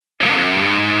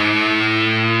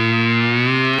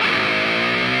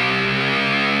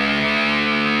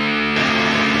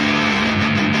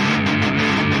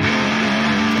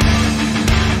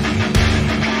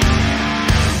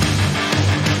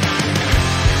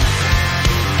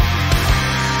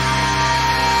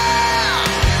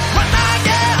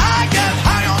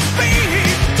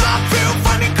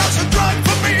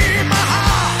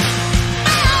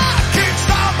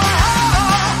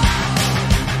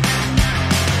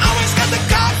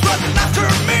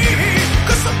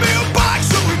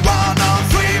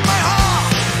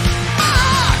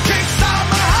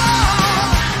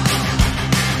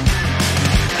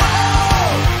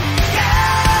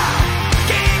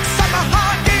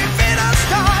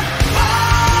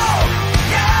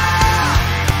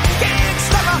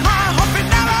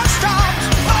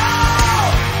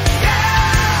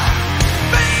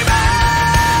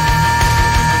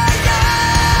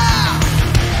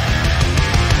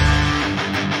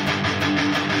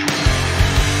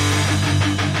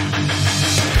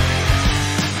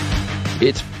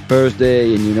It's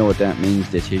Thursday, and you know what that means.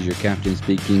 This is your captain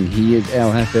speaking. He is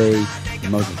El Jefe,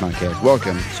 Moses Marquez.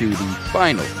 Welcome to the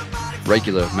final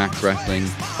regular Max Wrestling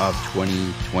of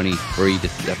 2023.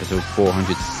 This is episode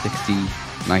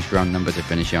 460. Nice round number to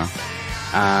finish off.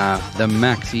 The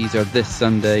Maxis are this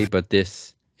Sunday, but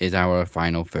this is our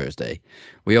final Thursday.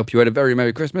 We hope you had a very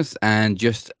Merry Christmas and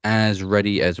just as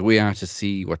ready as we are to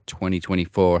see what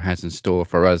 2024 has in store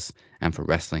for us and for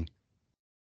wrestling.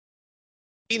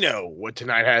 We know what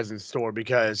tonight has in store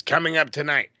because coming up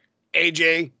tonight,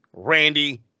 AJ,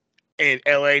 Randy, and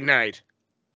LA Knight.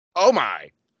 Oh my.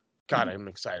 God, I'm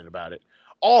excited about it.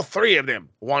 All three of them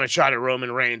want a shot at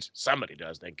Roman Reigns. Somebody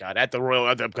does, thank God. At the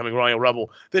upcoming Royal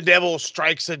Rumble, the devil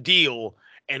strikes a deal,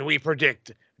 and we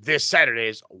predict this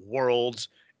Saturday's World's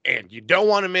End. You don't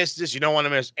want to miss this. You don't want to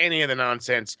miss any of the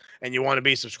nonsense, and you want to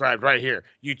be subscribed right here,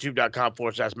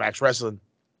 youtube.com/Max Wrestling.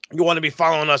 You want to be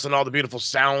following us on all the beautiful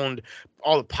sound,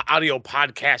 all the audio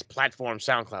podcast platforms,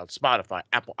 SoundCloud, Spotify,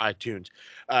 Apple iTunes,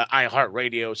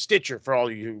 iHeartRadio, Stitcher for all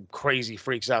you crazy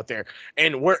freaks out there,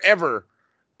 and wherever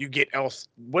you get else,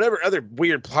 whatever other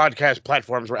weird podcast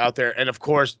platforms are out there. And of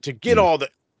course, to get all the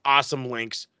awesome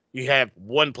links, you have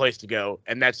one place to go,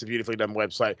 and that's the Beautifully Done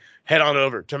website. Head on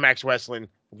over to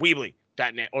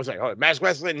MaxWrestlingWeebly.net, or sorry,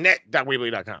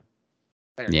 MaxWrestlingNet.weebly.com.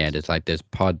 Yeah, there's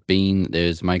Podbean,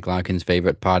 there's Mike Larkin's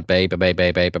favorite Pod Bay. That's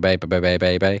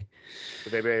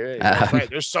right.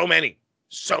 There's so many.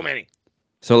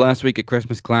 So last week at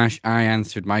Christmas Clash, I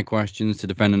answered my questions to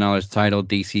defend the Knowledge title.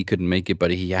 DC couldn't make it,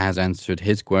 but he has answered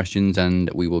his questions,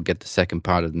 and we will get the second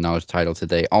part of the Knowledge title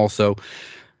today also.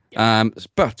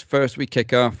 But first we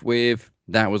kick off with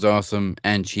That Was Awesome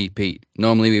and Cheap Heat.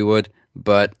 Normally we would,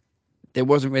 but there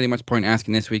wasn't really much point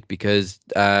asking this week because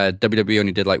WWE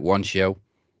only did like one show.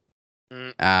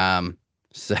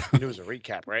 So it was a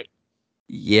recap, right?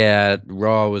 Yeah,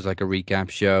 Raw was like a recap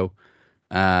show.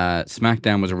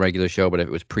 SmackDown was a regular show, but it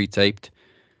was pre-taped.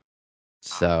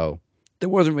 So there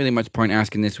wasn't really much point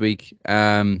asking this week.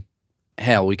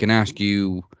 Hell, we can ask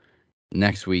you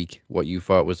next week what you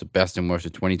thought was the best and worst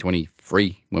of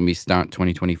 2023 when we start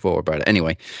 2024. But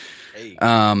anyway,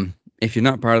 if you're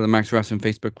not part of the Max Wrestling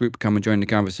Facebook group, come and join the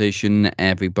conversation.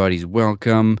 Everybody's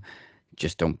welcome.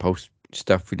 Just don't post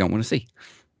stuff we don't want to see.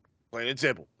 Plain and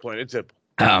simple.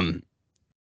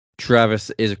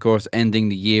 Travis is, of course, ending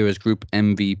the year as Group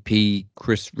MVP.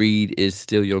 Chris Reed is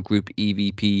still your Group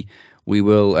EVP. We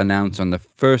will announce on the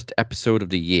first episode of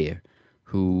the year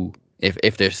who,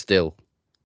 if there's still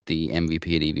the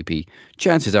MVP and EVP,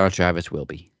 chances are Travis will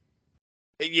be.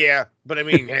 Yeah, but I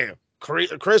mean, hey,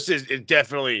 Chris is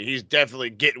definitely, he's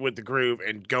definitely getting with the groove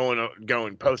and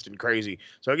going posting crazy.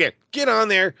 So again, get on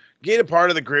there, get a part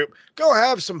of the group, go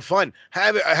have some fun,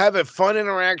 have a fun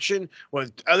interaction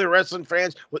with other wrestling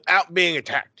fans without being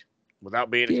attacked. We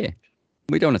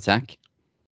don't attack.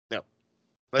 No,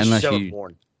 unless you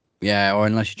warn. Yeah, or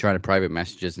unless you try to private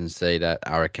messages and say that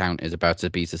our account is about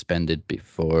to be suspended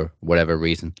for whatever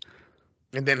reason.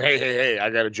 And then, hey,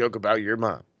 I got a joke about your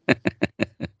mom.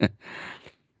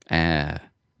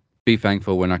 Be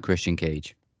thankful we're not Christian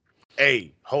Cage.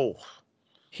 Hey,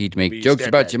 he'd make jokes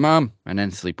about your mom and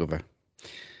then sleep with her.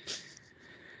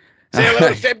 Say hello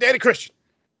to stepdaddy Christian.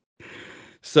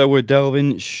 So we're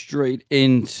delving straight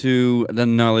into the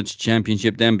Knowledge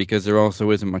Championship then, because there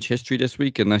also isn't much history this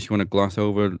week, unless you want to gloss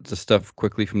over the stuff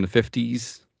quickly from the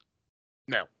 50s.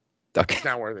 No. Okay. It's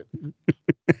not worth it.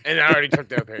 And I already took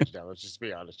that page down. Let's just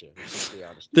be honest here.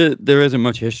 There isn't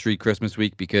much history Christmas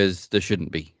week because there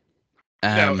shouldn't be.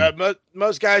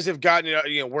 Most guys have gotten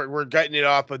it. We're getting it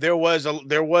off, but there was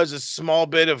a small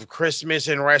bit of Christmas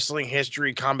and wrestling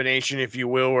history combination, if you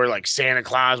will, where like Santa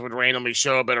Claus would randomly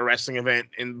show up at a wrestling event.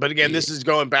 But again, This is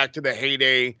going back to the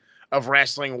heyday of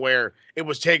wrestling where it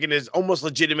was taken as almost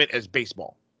legitimate as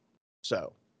baseball.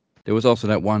 So there was also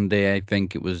that one day, I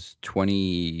think it was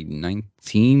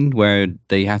 2019, where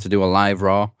they had to do a live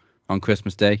Raw on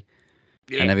Christmas Day,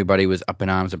 and everybody was up in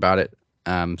arms about it.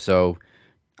 So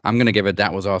I'm going to give it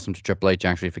That Was Awesome to Triple H,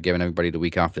 actually, for giving everybody the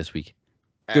week off this week.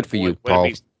 Good for you,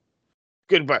 Paul.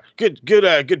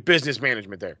 Good business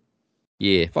management there.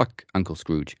 Yeah, fuck Uncle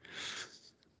Scrooge.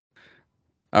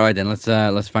 All right, then,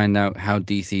 let's find out how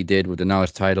DC did with the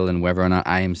Knowledge title and whether or not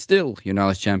I am still your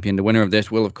Knowledge champion. The winner of this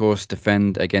will, of course,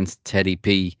 defend against Teddy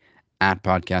P at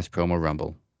Podcast Promo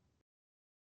Rumble.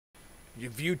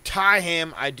 If you tie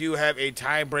him, I do have a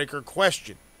tiebreaker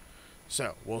question.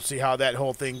 So we'll see how that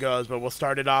whole thing goes, but we'll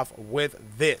start it off with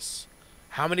this.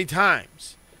 How many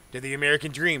times did the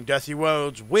American Dream, Dusty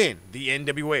Rhodes, win the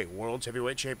NWA World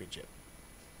Heavyweight Championship?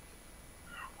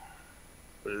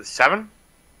 7?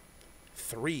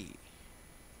 3.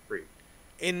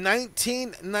 In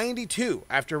 1992,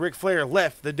 after Ric Flair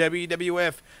left the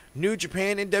WWF, New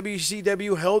Japan and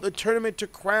WCW held a tournament to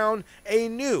crown a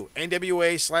new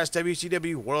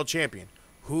NWA/WCW World Champion.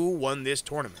 Who won this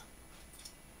tournament?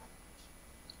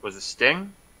 Was it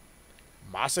Sting?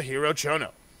 Masahiro Chono.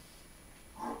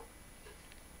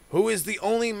 Who is the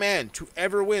only man to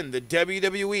ever win the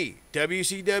WWE,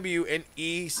 WCW, and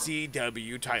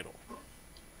ECW title?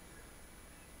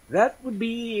 That would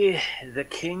be the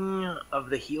king of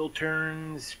the heel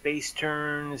turns, face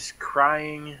turns,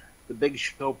 crying, the Big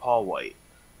Show, Paul White.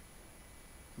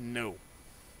 No.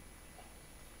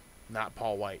 Not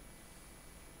Paul White.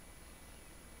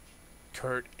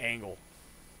 Kurt Angle.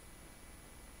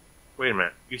 Wait a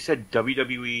minute. You said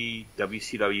WWE,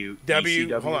 WCW,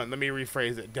 ECW? Hold on, let me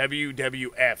rephrase it.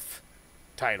 WWF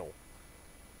title.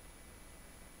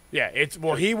 Yeah,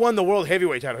 he won the World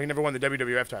Heavyweight title. He never won the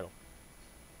WWF title.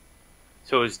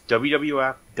 So it was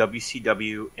WWF,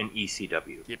 WCW, and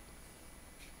ECW. Yep.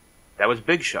 That was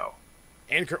Big Show.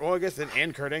 And Kurt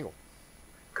Angle.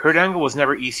 Kurt Angle was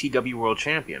never ECW World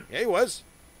Champion. Yeah, he was.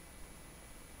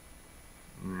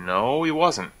 No, he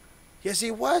wasn't. Yes,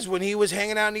 he was. When he was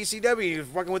hanging out in ECW, he was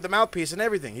fucking with the mouthpiece and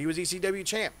everything. He was ECW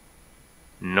champ.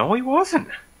 No, he wasn't.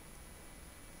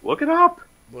 Look it up.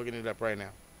 Looking it up right now.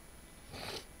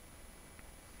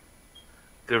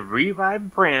 The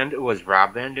revived brand was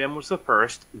Rob Van Dam was the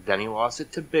first. Then he lost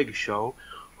it to Big Show,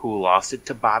 who lost it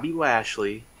to Bobby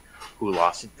Lashley, who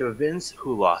lost it to Vince,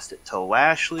 who lost it to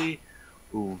Lashley,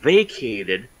 who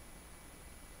vacated.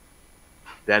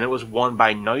 Then it was won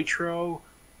by Nitro,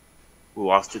 who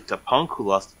lost it to Punk, who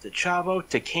lost it to Chavo,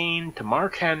 to Kane, to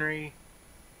Mark Henry,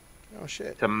 Oh,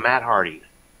 shit. to Matt Hardy.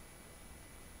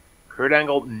 Kurt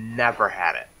Angle never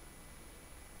had it.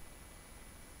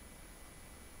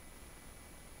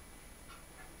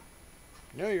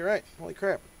 No, you're right. Holy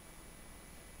crap.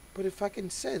 But it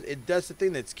fucking says, it does the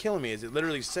thing that's killing me, is it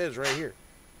literally says right here.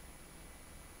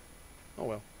 Oh,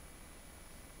 well.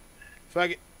 Fuck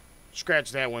it.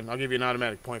 Scratch that one. I'll give you an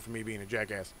automatic point for me being a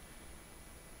jackass.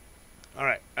 All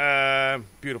right.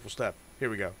 Beautiful stuff. Here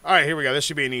we go. All right, here we go. This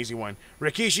should be an easy one.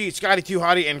 Rikishi, Scotty 2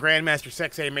 Hotty, and Grandmaster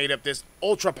Sexay made up this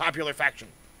ultra-popular faction.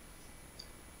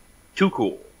 Too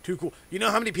cool. Too cool. You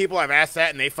know how many people I've asked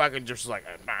that, and they fucking just like,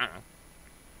 nah.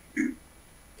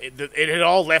 It had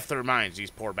all left their minds, these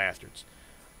poor bastards.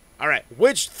 All right.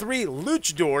 Which 3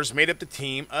 luchadors made up the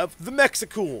team of the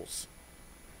Mexicools?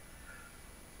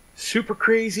 Super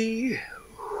Crazy,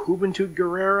 Juventud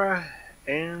Guerrera,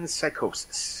 and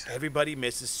Psychosis. Everybody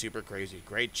misses Super Crazy.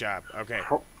 Great job. Okay.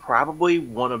 Probably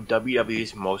one of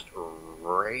WWE's most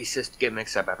racist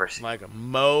gimmicks I've ever seen. Like a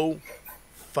mofo.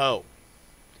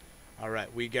 All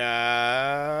right. We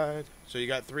got... So you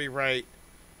got 3 right.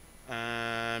 What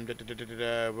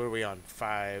are we on?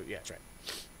 5. Yeah, that's right.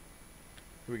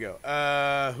 Here we go.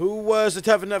 Who was the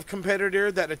tough enough competitor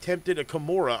that attempted a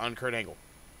Kimura on Kurt Angle?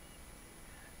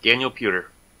 Daniel Puder.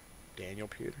 Daniel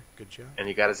Puder. Good job. And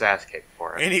he got his ass kicked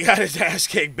for it. And he got his ass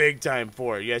kicked big time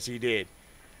for it. Yes, he did.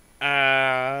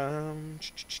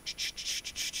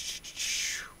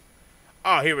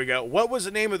 Oh, here we go. What was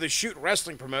the name of the shoot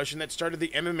wrestling promotion that started the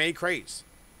MMA craze?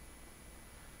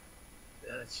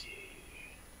 Let's see.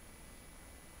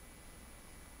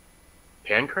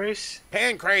 Pancrase?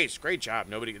 Pancrase. Great job.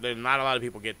 Not a lot of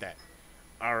people get that.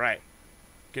 All right.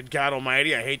 Good God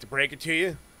Almighty, I hate to break it to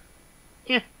you.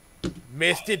 Yeah.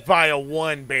 Missed it by a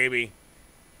 1, baby.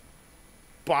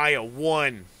 By a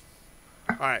 1.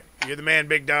 All right. You're the man,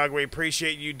 big dog. We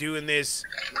appreciate you doing this.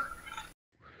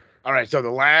 All right. So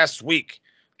the last week,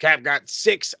 Cap got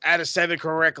 6 out of 7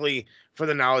 correctly for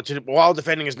the knowledge while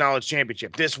defending his knowledge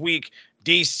championship. This week,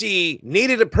 DC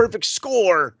needed a perfect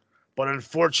score, but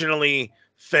unfortunately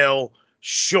fell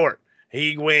short.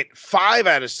 He went 5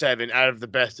 out of 7 out of the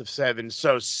best of 7.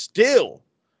 So still,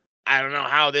 I don't know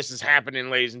how this is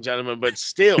happening, ladies and gentlemen, but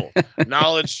still,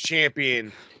 knowledge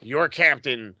champion, your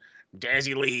captain,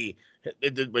 Dazzy Lee.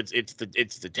 It's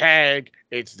the tag,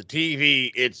 it's the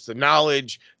TV, it's the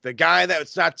knowledge. The guy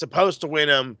that's not supposed to win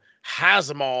them has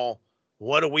them all.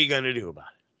 What are we going to do about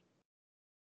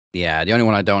it? Yeah, the only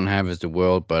one I don't have is the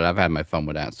world, but I've had my fun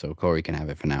with that, so Corey can have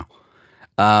it for now.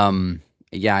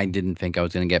 Yeah, I didn't think I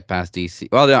was going to get past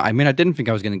DC. Well, I mean, I didn't think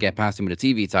I was going to get past him with a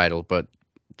TV title, but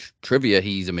trivia,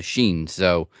 he's a machine,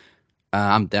 so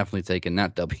I'm definitely taking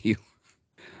that W.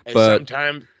 And but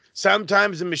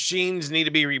sometimes the machines need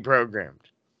to be reprogrammed.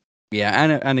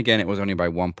 Yeah, and again, it was only by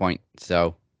 1 point,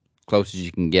 so close as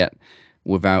you can get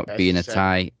without being a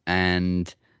tie.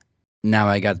 And now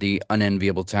I got the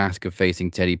unenviable task of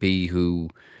facing Teddy P, who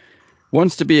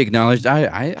wants to be acknowledged.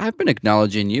 I've been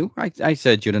acknowledging you. I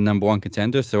said you're the #1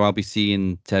 contender, so I'll be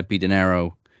seeing Ted P. De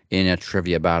Niro in a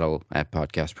trivia battle at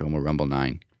Podcast Promo Rumble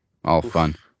 9. All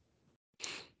fun.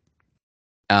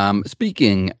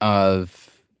 Speaking of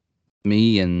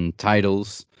me and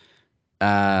titles,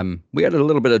 we had a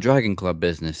little bit of Dragon Club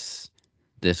business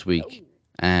this week.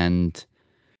 And,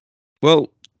 well,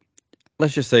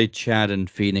 let's just say Chad and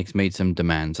Phoenix made some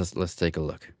demands. Let's take a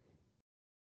look.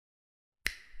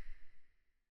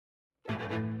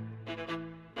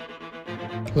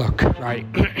 Look, right,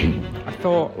 I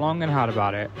thought long and hard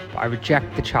about it, but I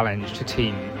reject the challenge to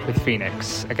team with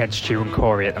Phoenix against Stu and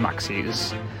Corey at the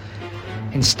Maxis.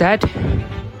 Instead,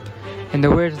 in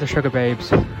the words of the Sugar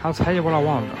Babes, I'll tell you what I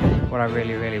want, what I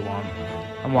really, really want.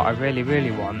 And what I really,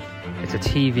 really want is a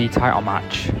TV title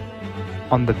match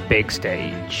on the big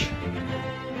stage.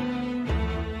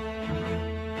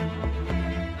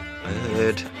 I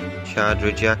heard Chad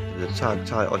rejected the tag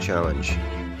title challenge,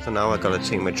 so now I got a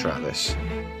team with Travis.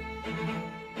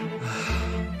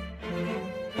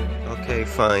 Okay,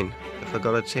 fine. If I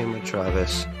got a team with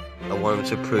Travis, I want him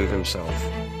to prove himself.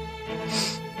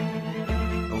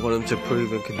 I want him to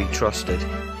prove he can be trusted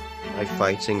by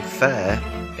fighting fair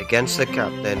against the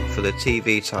captain for the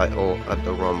TV title at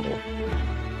the Rumble.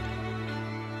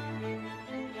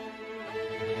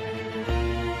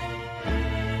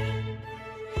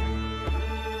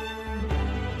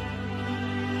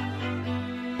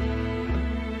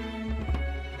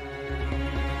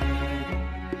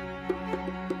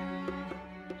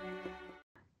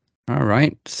 All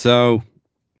right, so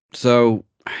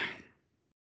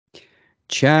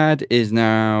Chad is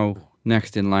now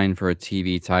next in line for a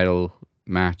TV title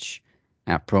match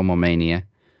at Promo Mania,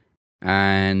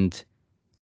 and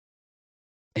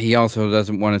he also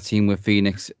doesn't want to team with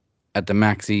Phoenix at the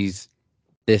Maxis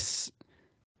this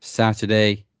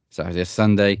Sunday,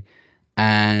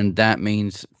 and that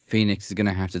means Phoenix is going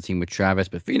to have to team with Travis,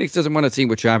 but Phoenix doesn't want to team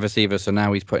with Travis either, so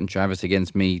now he's putting Travis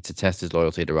against me to test his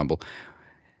loyalty to Rumble.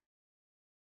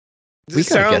 We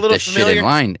gotta get this shit in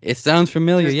line. It sounds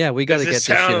familiar. Yeah, we gotta get this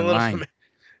shit in line.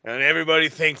 And everybody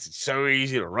thinks it's so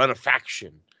easy to run a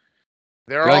faction.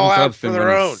 They're all out for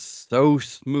their own. So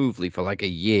smoothly for like a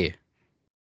year.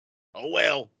 Oh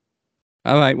well.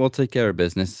 All right, we'll take care of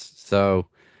business. So,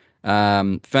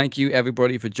 thank you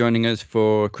everybody for joining us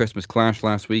for Christmas Clash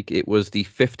last week. It was the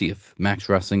 50th Max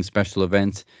Wrestling special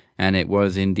event, and it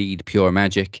was indeed pure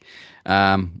magic.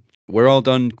 We're all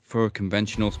done for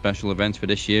conventional special events for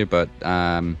this year, but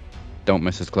don't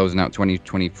miss us closing out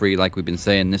 2023 like we've been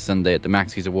saying this Sunday at the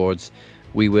Maxis Awards.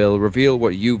 We will reveal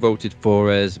what you voted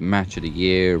for as Match of the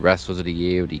Year, Wrestlers of the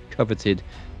Year, the coveted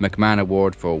McMahon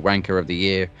Award for Wanker of the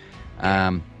Year,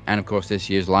 and of course this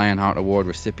year's Lionheart Award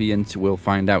recipient. We'll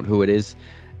find out who it is,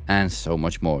 and so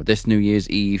much more. This New Year's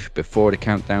Eve, before the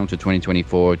countdown to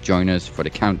 2024, join us for the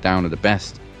countdown of the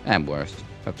best and worst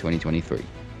of 2023.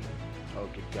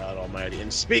 God almighty.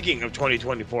 And speaking of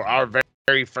 2024, our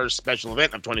very first special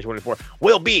event of 2024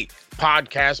 will be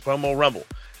Podcast Promo Rumble.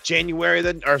 January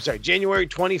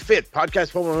 25th,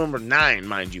 Podcast Promo number 9,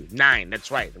 mind you. 9,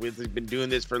 that's right. We've been doing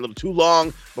this for a little too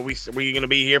long, but we're going to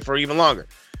be here for even longer.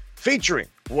 Featuring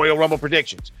Royal Rumble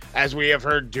predictions. As we have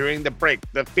heard during the break,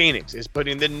 the Phoenix is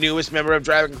putting the newest member of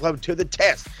Dragon Club to the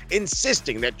test,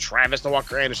 insisting that Travis the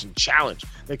Walker Anderson challenge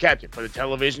the captain for the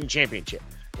television championship.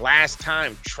 Last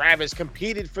time Travis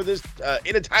competed for this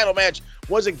in a title match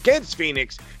was against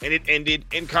Phoenix, and it ended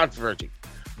in controversy.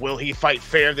 Will he fight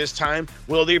fair this time?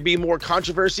 Will there be more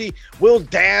controversy? Will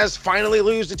Daz finally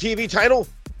lose the TV title?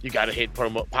 You got to hit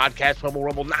Podcast Promo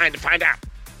Rumble 9 to find out.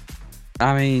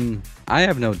 I mean, I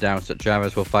have no doubts that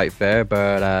Travis will fight fair,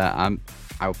 but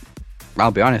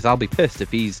I'll be honest, I'll be pissed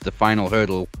if he's the final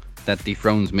hurdle that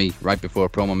dethrones me right before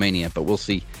Promo Mania, but we'll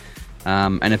see.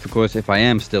 And if I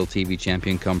am still TV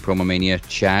champion come Promo Mania,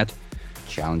 Chad,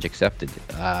 challenge accepted.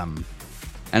 And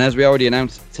as we already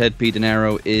announced, Ted P.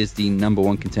 Dinero is the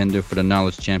 #1 contender for the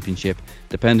Knowledge Championship,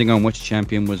 depending on which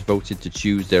champion was voted to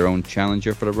choose their own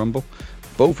challenger for the Rumble.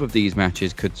 Both of these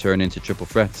matches could turn into triple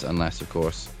threats, unless, of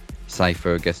course,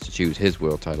 Cypher gets to choose his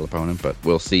world title opponent, but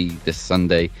we'll see this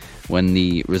Sunday when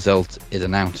the result is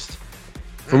announced.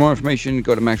 For more information,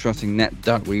 go to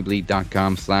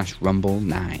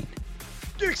maxwrestlingnet.weebly.com/rumble9.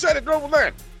 Get excited, Rumble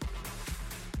 9!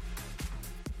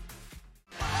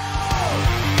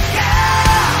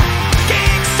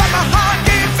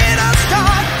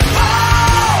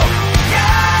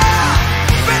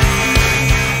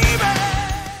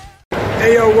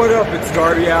 Hey yo, what up? It's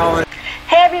Darby Allin.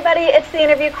 Hey everybody, it's the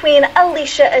interview queen,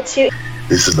 Alicia Atu.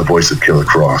 This is the voice of Killer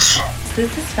Cross.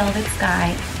 This is Velvet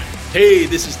Sky. Hey,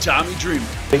 this is Tommy Dreamer.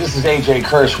 Hey, this is AJ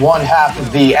Kirsch, one half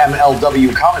of the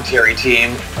MLW commentary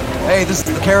team. Hey, this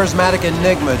is the charismatic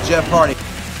enigma, Jeff Hardy.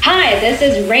 Hi, this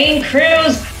is Rain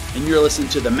Cruz. and you're listening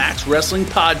to the Max Wrestling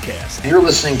Podcast. You're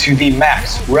listening to the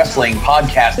Max Wrestling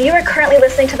Podcast. You are currently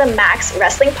listening to the Max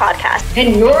Wrestling Podcast.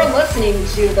 And you're listening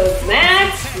to the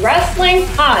Max Wrestling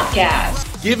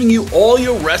Podcast. Giving you all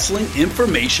your wrestling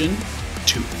information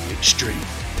to the extreme.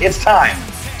 It's time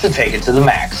to take it to the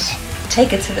max.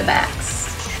 Take it to the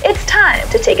max. It's time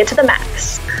to take it to the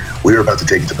max. We're about to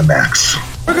take it to the max.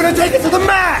 We're going to take it to the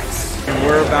max. And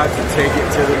we're about to take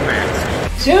it to the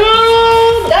max. To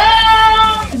the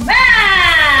max.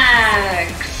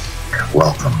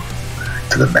 Welcome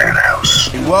to the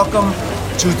Madhouse. Welcome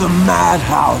to the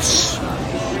Madhouse.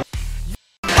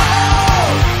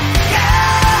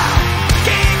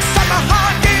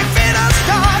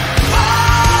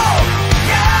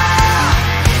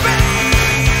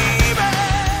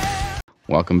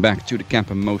 Welcome back to the Cap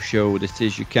and Mo Show. This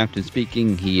is your captain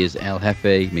speaking. He is El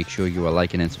Jefe. Make sure you are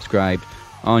liking and subscribed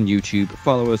on YouTube.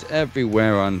 Follow us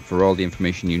everywhere for all the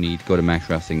information you need. Go to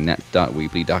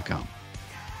maxwrestlingnet.weebly.com.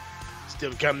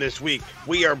 Still to come this week,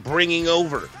 we are bringing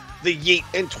over the Yeet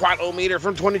and Twat-O-meter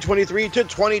from 2023 to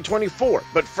 2024.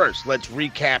 But first, let's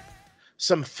recap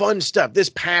some fun stuff. This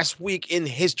past week in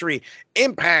history,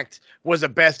 Impact was a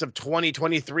best of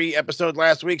 2023 episode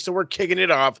last week, so we're kicking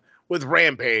it off with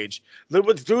Rampage.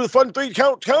 Let's do the fun three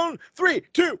count. 3,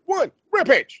 2, 1,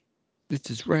 Rampage.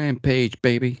 This is Rampage,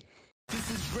 baby.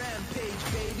 This is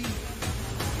Rampage, baby.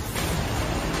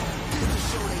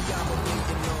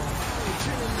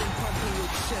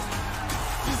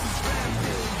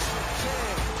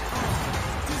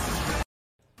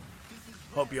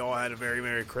 Hope you all had a very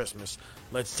Merry Christmas.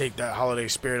 Let's take that holiday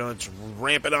spirit and let's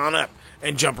ramp it on up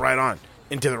and jump right on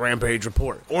into the Rampage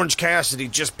report. Orange Cassidy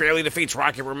just barely defeats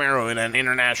Rocky Romero in an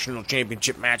international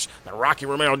championship match that Rocky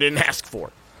Romero didn't ask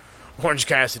for. Orange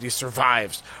Cassidy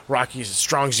survives Rocky's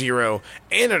strong zero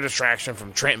and a distraction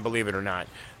from Trent, believe it or not.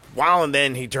 While and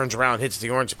then he turns around, hits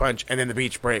the orange punch, and then the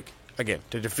beach break again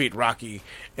to defeat Rocky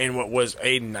in what was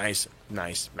a nice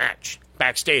match.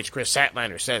 Backstage, Chris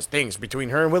Statlander says things between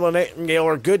her and Willow Nightingale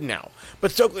are good now,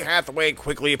 but Stokely Hathaway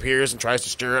quickly appears and tries to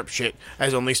stir up shit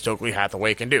as only Stokely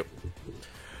Hathaway can do.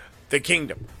 The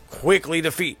Kingdom quickly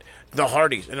defeat the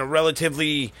Hardys in a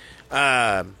relatively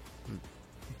bad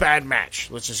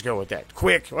match. Let's just go with that.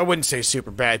 Quick, I wouldn't say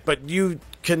super bad, but you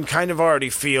can kind of already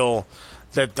feel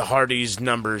that the Hardys'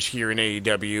 numbers here in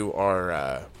AEW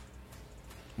are,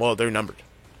 they're numbered,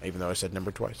 even though I said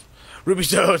numbered twice. Ruby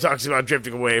Soho talks about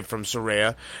drifting away from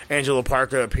Saraya. Angelo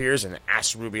Parker appears and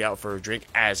asks Ruby out for a drink,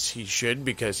 as he should,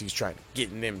 because he's trying to get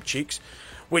in them cheeks.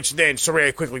 Which then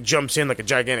Saraya quickly jumps in like a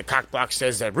gigantic cockblock,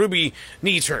 says that Ruby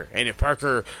needs her, and if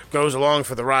Parker goes along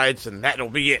for the rides, then that'll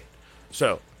be it.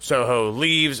 So Soho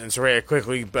leaves, and Saraya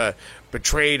quickly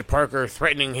betrayed Parker,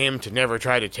 threatening him to never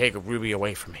try to take Ruby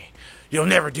away from me. You'll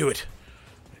never do it.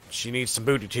 She needs some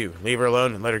booty too. Leave her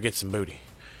alone and let her get some booty.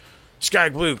 Sky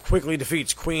Blue quickly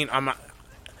defeats Queen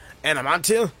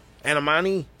Aminatana.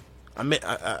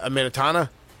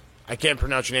 I can't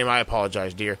pronounce your name. I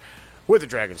apologize, dear. With a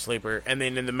Dragon Sleeper. And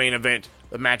then in the main event,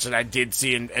 the match that I did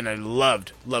see and I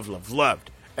loved.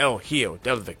 El Hijo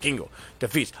del Vikingo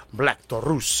defeats Black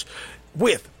Taurus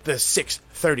with the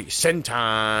 630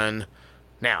 Senton.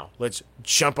 Now, let's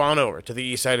jump on over to the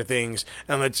east side of things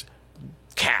and let's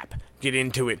get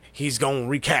into it. He's going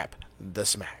to recap the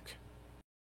smack.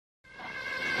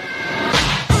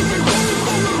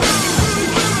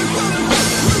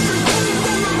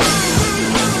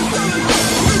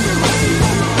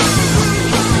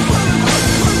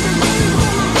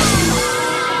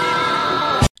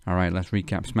 Alright, let's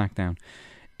recap SmackDown.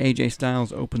 AJ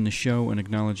Styles opened the show and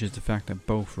acknowledges the fact that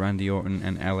both Randy Orton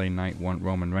and LA Knight want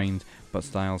Roman Reigns, but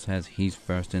Styles says he's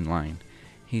first in line.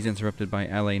 He's interrupted by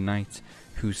LA Knight,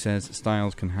 who says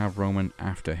Styles can have Roman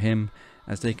after him.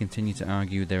 As they continue to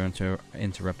argue, they're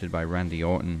interrupted by Randy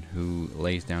Orton, who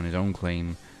lays down his own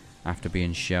claim after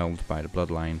being shelved by the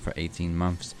Bloodline for 18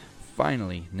 months.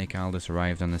 Finally, Nick Aldis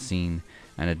arrived on the scene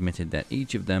and admitted that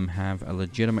each of them have a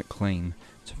legitimate claim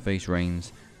to face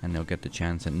Reigns, and they'll get the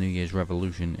chance at New Year's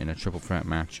Revolution in a triple threat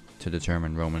match to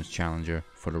determine Roman's challenger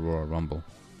for the Royal Rumble.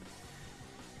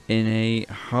 In a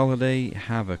Holiday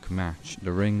Havoc match,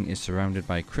 the ring is surrounded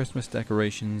by Christmas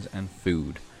decorations and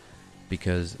food,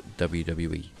 because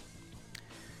WWE.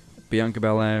 Bianca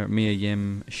Belair, Mia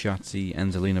Yim, Shotzi,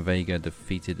 and Zelina Vega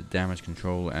defeated Damage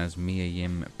Control as Mia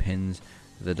Yim pins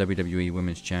the WWE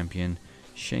Women's Champion.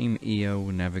 Shame Io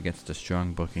never gets the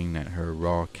strong booking that her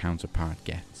Raw counterpart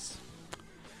gets.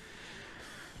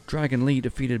 Dragon Lee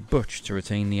defeated Butch to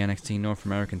retain the NXT North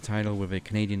American title with a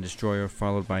Canadian Destroyer,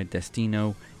 followed by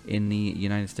Destino in the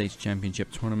United States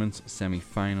Championship Tournament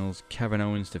semi-finals. Kevin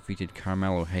Owens defeated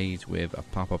Carmelo Hayes with a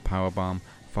pop-up powerbomb,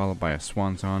 followed by a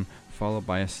swanton, followed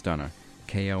by a stunner.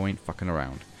 KO ain't fucking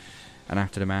around. And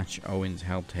after the match, Owens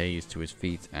helped Hayes to his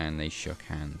feet and they shook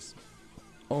hands.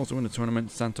 Also in the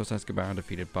tournament, Santos Escobar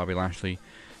defeated Bobby Lashley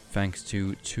thanks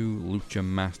to 2 lucha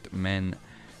masked men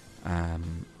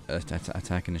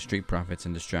attacking the Street Profits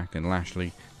and distracting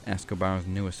Lashley. Escobar's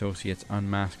new associates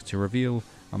unmasked to reveal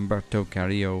Humberto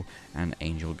Carrillo and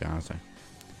Angel Garza.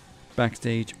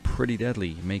 Backstage, Pretty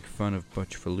Deadly make fun of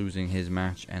Butch for losing his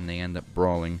match and they end up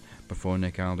brawling before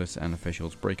Nick Aldis and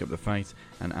officials break up the fight,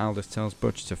 and Aldis tells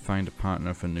Butch to find a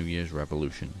partner for New Year's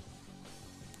Revolution.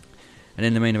 And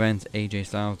in the main event, AJ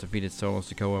Styles defeated Solo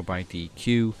Sikoa by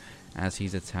DQ as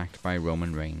he's attacked by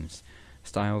Roman Reigns.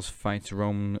 Styles fights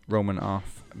Roman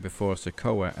off before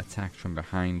Sikoa attacks from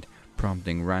behind,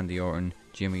 prompting Randy Orton,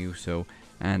 Jimmy Uso,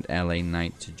 and LA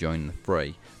Knight to join the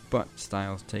fray. But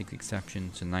Styles takes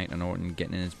exception to Knight and Orton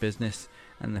getting in his business,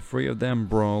 and the 3 of them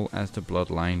brawl as the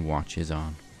Bloodline watches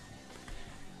on.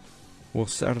 Well,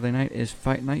 Saturday night is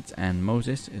Fight Night, and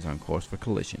Moses is on course for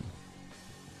Collision.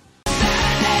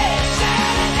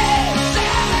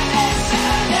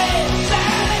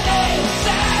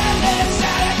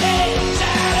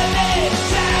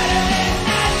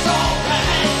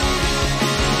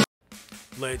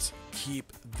 Let's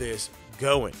keep this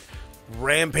going.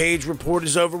 Rampage report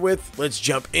is over with. Let's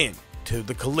jump in to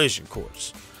the Collision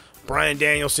course. Bryan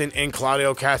Danielson and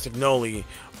Claudio Castagnoli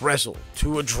wrestled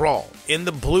to a draw in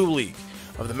the Blue League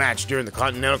of the match during the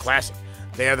Continental Classic.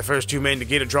 They are the first 2 men to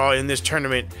get a draw in this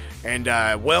tournament, and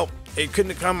it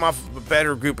couldn't have come off of a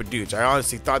better group of dudes. I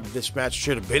honestly thought that this match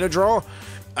should have been a draw.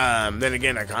 Then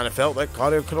again, I kind of felt like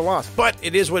Claudio could have lost, but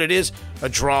it is what it is. A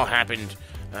draw happened,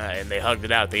 and they hugged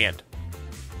it out at the end.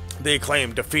 The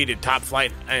Acclaimed defeated Top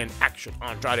Flight and Action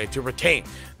Andrade to retain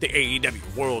the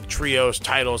AEW World Trios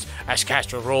titles as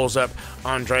Castro rolls up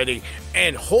Andrade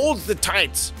and holds the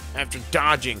tights after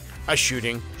dodging a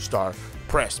shooting star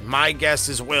press. My guess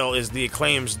as well is the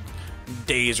Acclaim's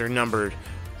days are numbered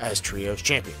as Trios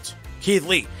champions. Keith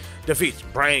Lee defeats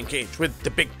Brian Cage with the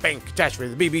Big Bang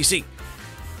Catastrophe of the BBC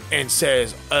and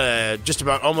says it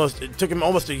took him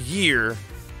almost a year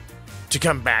to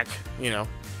come back,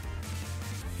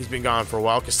 He's been gone for a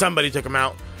while because somebody took him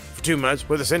out for 2 months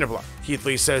with a cinder block. Keith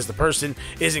Lee says the person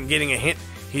isn't getting a hint.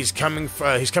 He's coming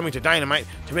to Dynamite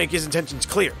to make his intentions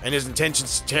clear, and his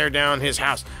intentions to tear down his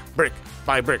house brick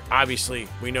by brick. Obviously,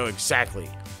 we know exactly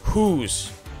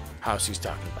whose house he's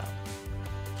talking about.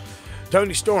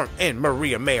 Tony Storm and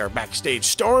Maria May are backstage.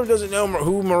 Storm doesn't know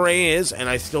who Mariah is, and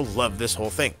I still love this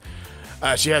whole thing.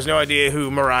 She has no idea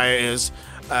who Mariah is.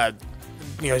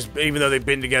 Even though they've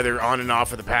been together on and off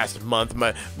for the past month,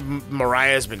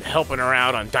 Mariah's been helping her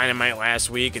out on Dynamite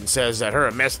last week and says that her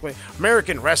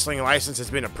American wrestling license has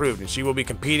been approved and she will be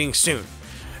competing soon.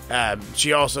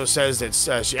 She also says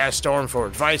that she asked Storm for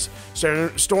advice.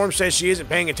 Storm says she isn't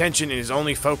paying attention and is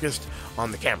only focused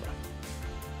on the camera.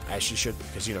 As she should be,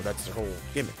 because, that's her whole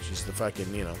gimmick. She's the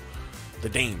fucking, the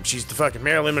dame. She's the fucking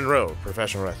Marilyn Monroe of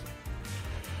professional wrestling.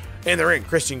 In the ring,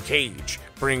 Christian Cage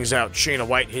brings out Shayna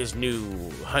White, his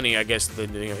new honey, I guess.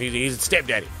 He's a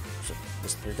stepdaddy. So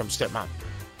here comes stepmom,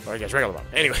 or I guess regular mom.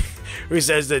 Anyway, he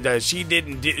says that she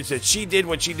did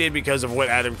what she did because of what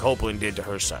Adam Copeland did to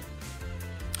her son.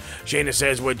 Shayna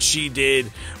says what she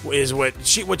did is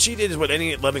what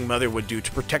any loving mother would do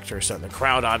to protect her son. The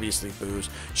crowd obviously boos.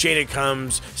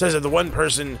 Shayna says that the one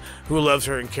person who loves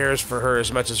her and cares for her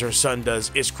as much as her son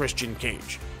does is Christian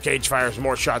Cage. Cage fires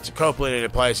more shots at Copeland and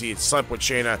implies he had slept with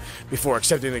Shayna before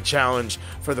accepting the challenge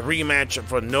for the rematch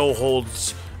for no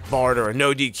holds barred or a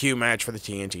no DQ match for the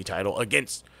TNT title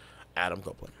against Adam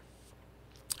Copeland.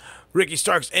 Ricky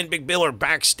Starks and Big Bill are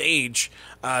backstage.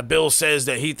 Bill says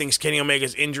that he thinks Kenny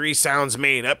Omega's injury sounds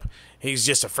made up. He's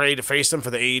just afraid to face them for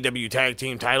the AEW Tag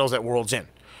Team titles at World's End.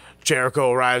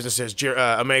 Jericho arrives and says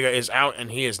Omega is out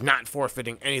and he is not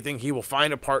forfeiting anything. He will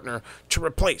find a partner to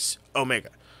replace Omega.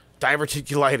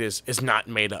 Diverticulitis is not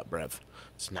made up, Brev.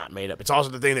 It's not made up. It's also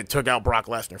the thing that took out Brock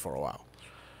Lesnar for a while.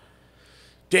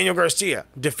 Daniel Garcia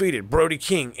defeated Brody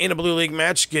King in a Blue League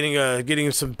match,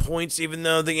 getting some points even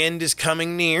though the end is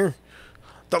coming near.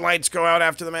 The lights go out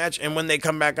after the match, and when they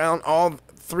come back on, all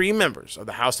 3 members of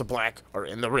the House of Black are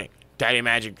in the ring. Daddy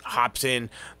Magic hops in,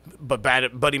 but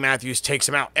Buddy Matthews takes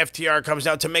him out. FTR comes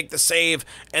out to make the save,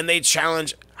 and they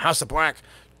challenge House of Black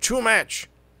to a match.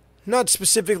 Not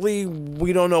specifically,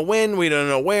 we don't know when, we don't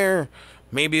know where.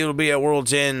 Maybe it'll be at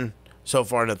World's End. So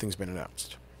far, nothing's been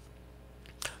announced.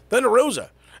 Thunder Rosa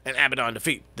and Abaddon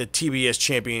defeat the TBS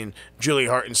champion Julie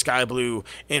Hart and Sky Blue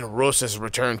in Rosa's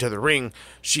return to the ring.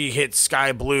 She hits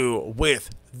Sky Blue with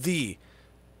the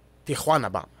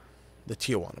Tijuana Bomb.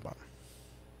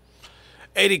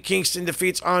 Eddie Kingston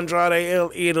defeats Andrade El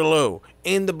Idolo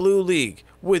in the Blue League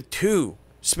with 2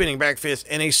 spinning back fists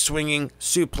and a swinging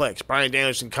suplex. Bryan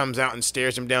Danielson comes out and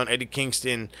stares him down. Eddie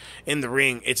Kingston in the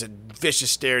ring. It's a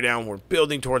vicious stare down. We're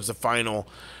building towards the final.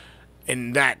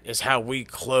 And that is how we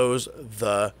close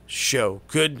the show.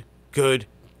 Good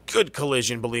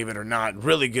Collision, believe it or not.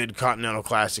 Really good Continental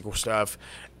Classic stuff.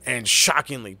 And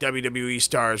shockingly, WWE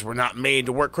stars were not made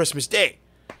to work Christmas Day.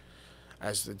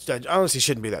 That honestly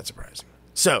shouldn't be that surprising.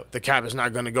 So, the cap is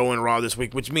not going to go in Raw this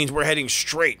week, which means we're heading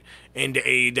straight into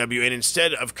AEW. And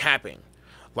instead of capping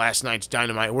last night's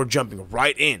Dynamite, we're jumping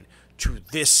right in to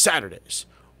this Saturday's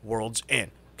World's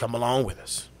End. Come along with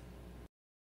us.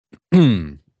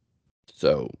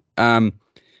 So, I'm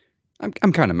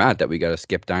kind of mad that we got to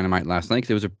skip Dynamite last night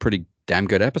because it was a pretty damn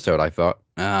good episode, I thought.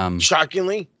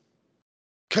 Shockingly,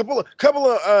 couple of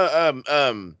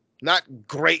not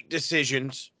great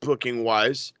decisions booking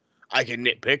wise. I can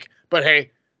nitpick, but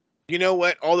hey, you know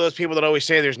what? All those people that always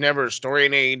say there's never a story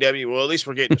in AEW, well, at least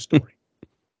we're getting a story.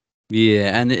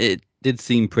 Yeah, and it did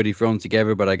seem pretty thrown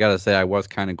together, but I gotta say I was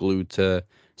kind of glued to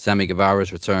Sammy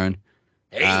Guevara's return.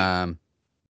 Hey. And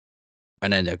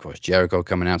then of course Jericho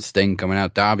coming out, Sting coming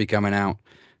out, Darby coming out.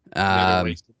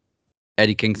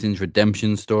 Eddie Kingston's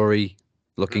redemption story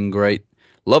looking great.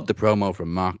 Loved the promo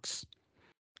from Mox.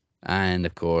 And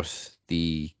of course,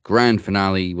 the grand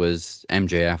finale was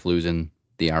MJF losing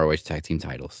the ROH Tag Team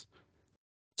titles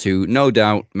to, no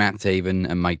doubt, Matt Taven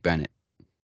and Mike Bennett.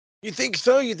 You think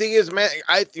so? You think it's Matt?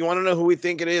 You want to know who we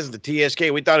think it is? The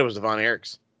TSK. We thought it was the Von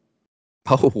Erichs.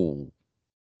 Oh,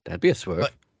 that'd be a swerve.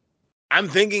 But I'm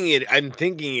thinking it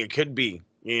could be.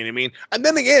 You know what I mean? And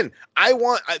then again, I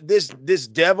want this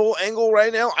devil angle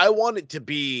right now. I want it to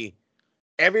be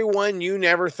everyone you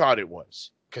never thought it was.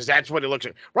 Because that's what it looks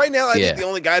like. Right now, I think the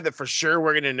only guy that for sure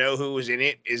we're going to know who was in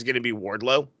it is going to be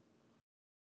Wardlow.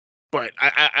 But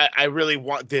I really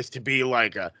want this to be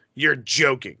like you're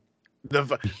joking.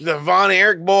 The Von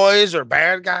Erich boys are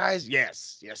bad guys?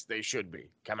 Yes, they should be.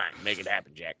 Come on, make it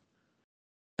happen, Jack.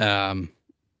 I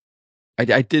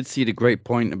did see the great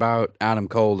point about Adam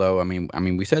Cole, though. I mean,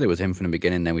 we said it was him from the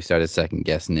beginning, then we started second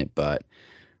guessing it. But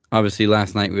obviously,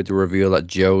 last night we had to reveal that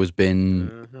Joe's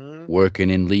been working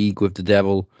in league with the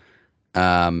devil.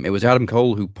 It was Adam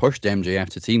Cole who pushed MJF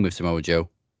to team with Samoa Joe.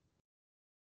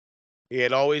 He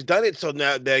had always done it, so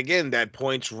now again that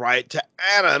points right to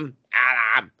Adam.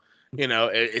 You know,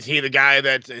 is he the guy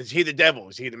is he the devil?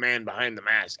 Is he the man behind the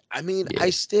mask? I mean,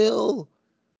 I think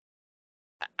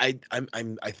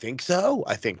so.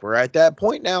 I think we're at that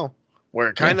point now where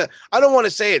it kind of, I don't want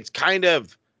to say it's kind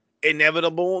of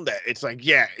inevitable that it's like,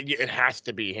 it has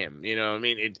to be him. You know what I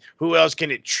mean? Who else can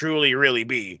it truly really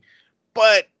be?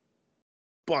 But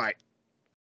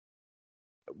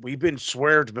we've been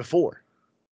swerved before.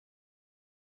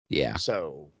 Yeah.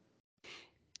 So,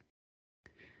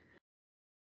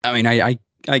 I mean, I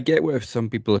get where some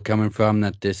people are coming from,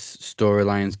 that this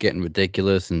storyline's getting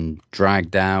ridiculous and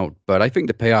dragged out, but I think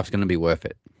the payoff's going to be worth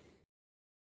it.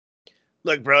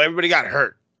 Look, bro, everybody got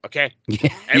hurt, okay?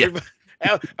 Yeah.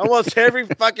 Almost every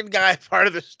fucking guy part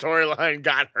of the storyline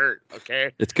got hurt,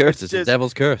 okay? It's cursed. It's the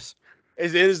devil's curse.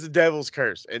 It is the devil's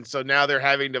curse. And so now they're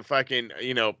having to fucking,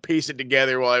 piece it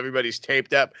together while everybody's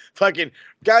taped up. Fucking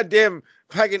goddamn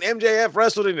fucking MJF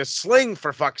wrestled in a sling,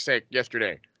 for fuck's sake,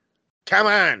 yesterday. Come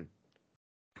on.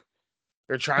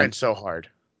 They're trying so hard.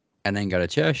 And then got a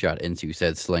chair shot into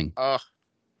said sling. And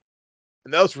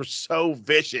those were so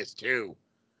vicious, too.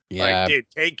 Yeah. Like, dude,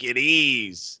 take it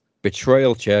easy.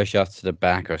 Betrayal chair shots to the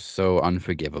back are so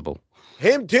unforgivable.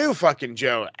 Him too, fucking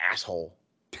Joe, asshole.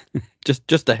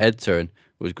 just the head turn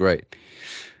was great.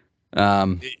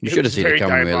 You should have seen it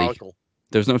coming, really.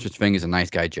 There's no such thing as a nice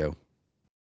guy, Joe.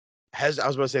 I was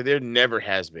about to say, there never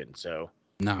has been, so.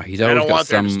 No, he's always got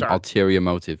some ulterior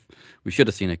motive. We should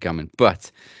have seen it coming.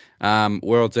 But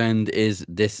World's End is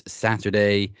this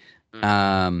Saturday.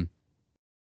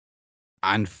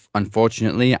 And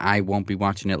unfortunately, I won't be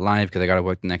watching it live because I got to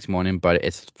work the next morning, but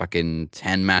it's fucking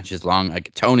 10 matches long.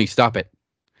 Like, Tony, stop it.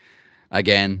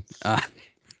 Again.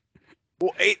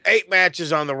 Well, eight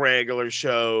matches on the regular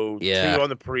show, 2 on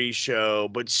the pre-show,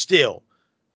 but still,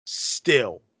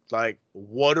 like,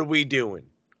 what are we doing?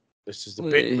 This is the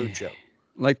big Lucho.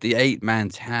 Like, the 8-man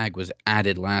tag was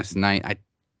added last night.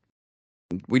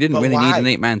 We didn't really need an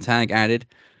 8-man tag added.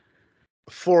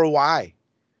 For why?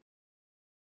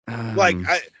 Like,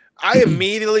 I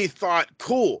immediately thought,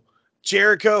 cool,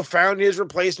 Jericho found his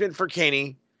replacement for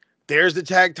Kenny. There's the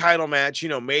tag title match.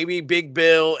 Maybe Big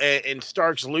Bill and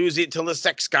Starks lose it to the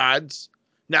Sex Gods.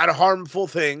 Not a harmful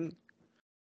thing.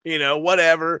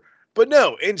 Whatever. But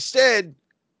no, instead,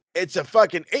 it's a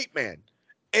fucking 8-man.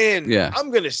 And Yeah.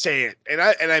 I'm gonna say it, and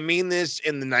I mean this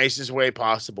in the nicest way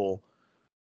possible.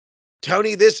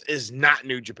 Tony, this is not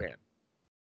New Japan.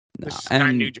 This is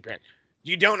not New Japan.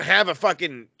 You don't have a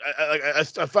fucking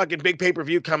a fucking big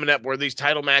pay-per-view coming up where these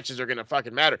title matches are gonna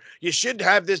fucking matter. You should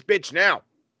have this bitch now.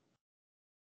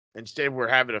 Instead, we're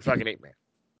having a fucking 8-man.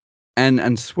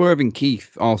 And Swerving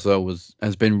Keith also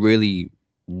has been really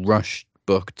rushed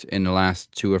booked in the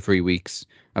last 2 or 3 weeks.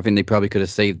 I think they probably could have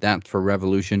saved that for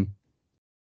Revolution.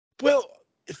 Well,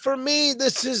 for me,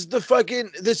 this is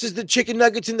the chicken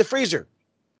nuggets in the freezer.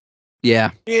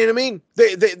 Yeah. You know what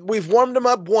I mean? We've warmed them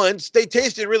up once. They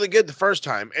tasted really good the first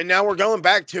time, and now we're going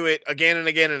back to it again and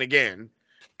again and again.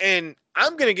 And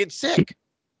I'm gonna get sick.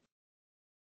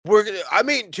 I'm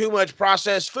eating too much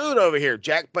processed food over here,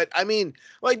 Jack. But I mean,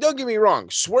 like, don't get me wrong.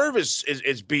 Swerve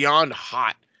is beyond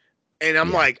hot. And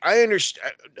I'm like, I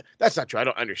understand. That's not true. I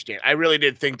don't understand. I really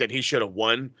did think that he should have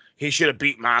won. He should have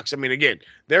beat Mox. I mean, again,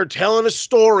 they're telling a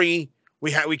story.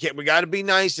 We got to be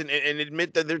nice and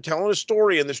admit that they're telling a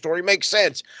story, and the story makes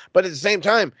sense. But at the same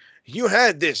time, you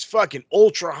had this fucking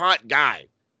ultra hot guy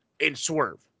in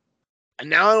Swerve, and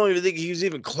now I don't even think he's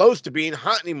even close to being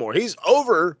hot anymore. He's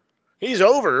over.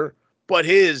 But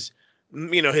his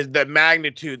the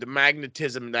magnitude, the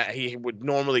magnetism that he would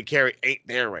normally carry ain't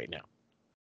there right now.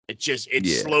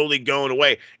 It's slowly going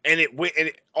away, and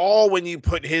it all when you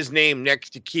put his name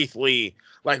next to Keith Lee,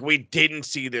 like we didn't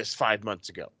see this 5 months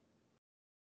ago.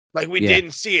 Like we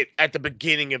didn't see it at the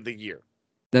beginning of the year.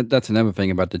 That's another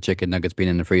thing about the chicken nuggets being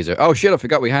in the freezer. Oh shit, I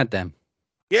forgot we had them.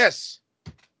 Yes.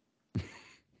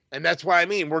 And that's why I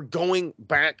mean we're going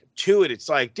back to it. It's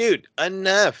like, dude,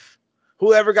 enough.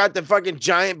 Whoever got the fucking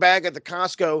giant bag at the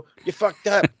Costco, you fucked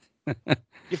up.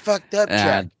 You fucked up,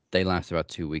 Jack. They last about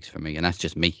 2 weeks for me, and that's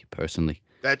just me personally.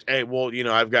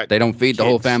 I've got. They don't feed the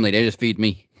whole family; they just feed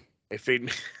me. They feed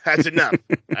me. That's enough.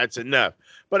 That's enough.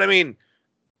 But I mean,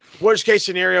 worst case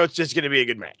scenario, it's just going to be a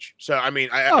good match. So I mean,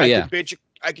 I could bitch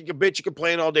and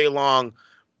complain all day long,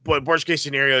 but worst case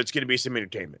scenario, it's going to be some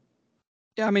entertainment.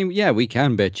 Yeah, I mean, we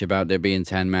can bitch about there being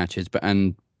 10 matches, but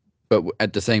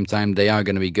at the same time, they are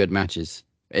going to be good matches.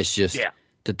 It's just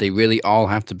that they really all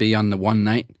have to be on the one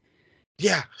night.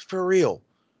 Yeah, for real.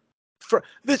 For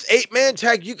this 8-man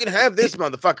tag, you can have this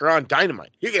motherfucker on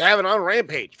Dynamite. You can have it on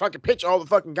Rampage. Fucking pitch all the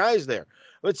fucking guys there.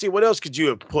 Let's see, what else could you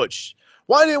have pushed?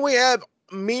 Why didn't we have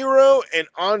Miro and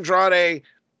Andrade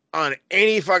on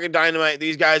any fucking Dynamite?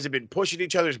 These guys have been pushing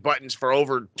each other's buttons for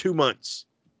over 2 months.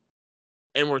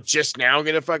 And we're just now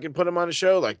going to fucking put them on a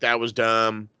show? Like, that was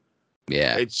dumb.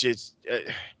 Yeah. It's just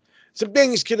some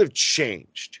things could have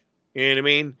changed. You know what I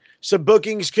mean? Some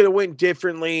bookings could have went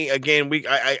differently. Again,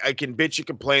 I can bitch and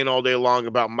complain all day long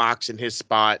about Mox and his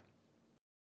spot.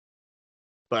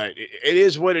 But it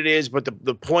is what it is. But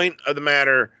the point of the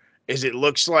matter is it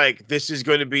looks like this is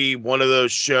going to be one of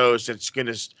those shows it's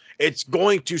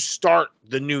going to start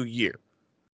the new year.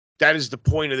 That is the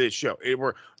point of this show.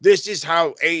 This is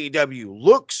how AEW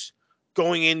looks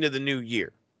going into the new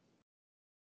year.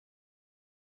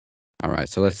 All right,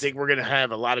 so I think we're going to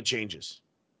have a lot of changes.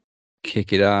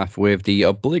 Kick it off with the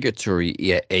obligatory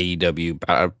AEW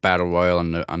Battle Royal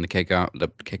on the kickoff,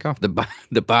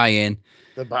 the buy-in.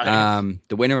 The buy-in.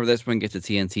 The winner of this one gets a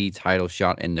TNT title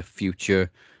shot in the future.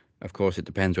 Of course, it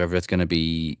depends whether it's going to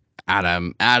be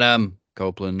Adam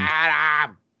Copeland,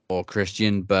 or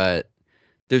Christian, but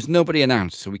there's nobody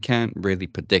announced, so we can't really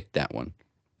predict that one.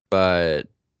 But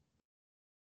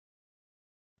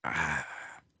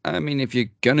I mean, if you're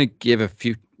gonna give a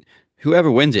few.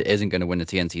 Whoever wins it isn't going to win the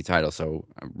TNT title, so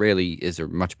really, is there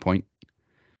much point?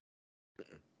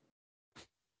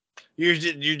 You're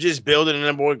just building a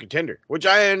number one contender, which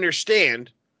I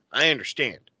understand.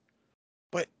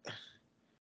 But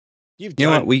you've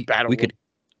done we can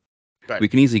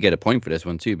easily get a point for this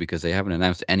one too because they haven't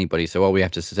announced anybody. So all we have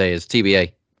to say is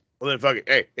TBA. Well then, fuck it.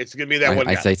 Hey, it's gonna be that one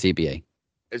guy. I say TBA.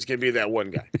 It's gonna be that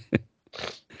one guy.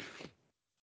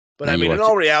 But I mean, in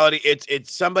all reality,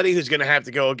 it's somebody who's going to have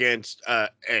to go against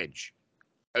Edge,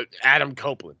 Adam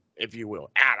Copeland, if you will,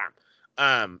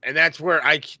 Adam. And that's where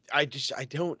I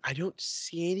don't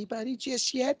see anybody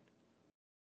just yet.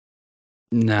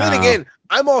 No. Then again,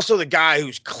 I'm also the guy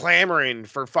who's clamoring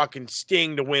for fucking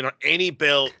Sting to win any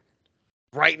belt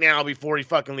right now before he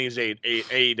fucking leaves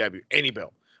AEW. Any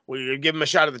belt. We'll give him a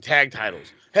shot at the tag titles.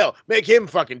 Hell, make him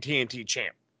fucking TNT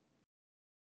champ.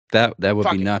 That would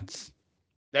be nuts.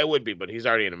 That would be, but he's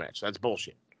already in a match. That's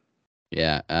bullshit.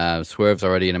 Yeah, Swerve's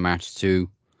already in a match too.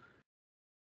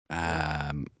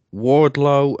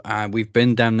 Wardlow, we've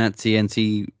been down that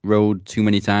TNT road too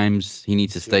many times. He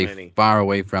needs to stay far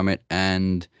away from it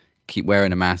and keep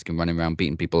wearing a mask and running around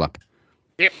beating people up.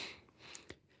 Yep.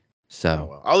 So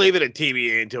well. I'll leave it at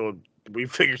TBA until we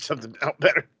figure something out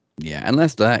better. Yeah,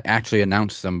 unless they actually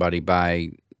announce somebody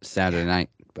by Saturday night,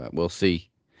 but we'll see.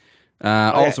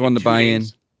 Also on the buy-in,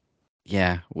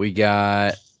 we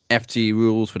got FT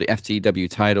rules for the FTW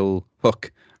title,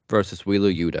 Hook versus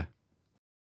Wheeler Yuta.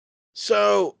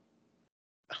 So,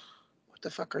 what the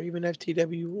fuck are even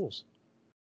FTW rules?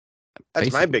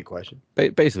 That's my big question.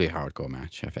 Basically a hardcore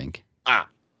match, I think.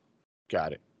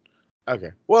 Got it.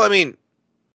 Okay. Well, I mean,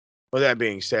 with that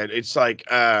being said, it's like,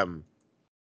 I've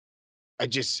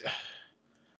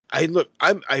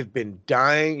been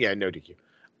dying. Yeah, no DQ.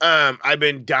 I've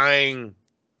been dying.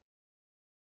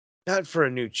 Not for a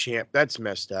new champ. That's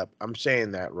messed up. I'm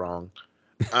saying that wrong.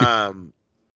 I've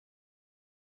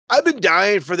been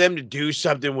dying for them to do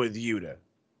something with Yuta.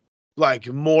 Like,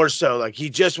 more so. Like, he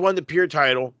just won the Pure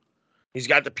title. He's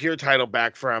got the Pure title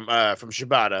back from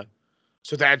Shibata.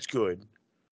 So that's good.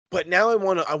 But now I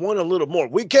want a little more.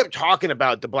 We kept talking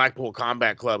about the Blackpool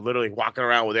Combat Club literally walking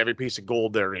around with every piece of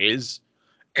gold there is.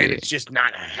 And it's just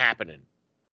not happening.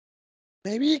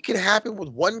 Maybe it could happen with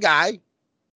one guy.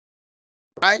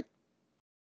 Right?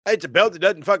 It's a belt that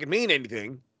doesn't fucking mean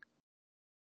anything.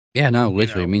 Yeah, no,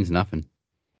 literally means nothing.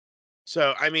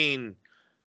 So, I mean,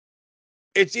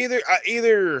 it's either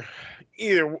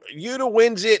Yuta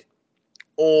wins it,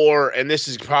 or, and this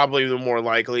is probably the more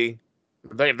likely,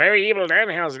 the very evil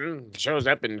Danhausen shows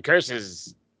up and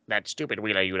curses that stupid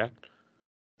Wheeler Yuta.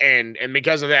 And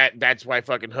because of that, that's why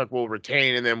fucking Hook will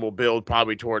retain, and then we'll build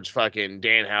probably towards fucking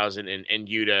Danhausen and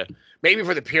Yuta. Maybe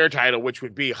for the Pure title, which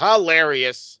would be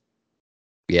hilarious.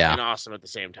 Yeah. And awesome at the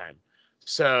same time.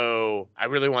 So I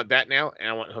really want that now, and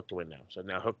I want Hook to win now. So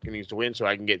now Hook needs to win so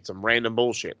I can get some random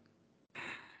bullshit.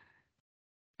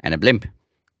 And a blimp.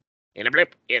 And a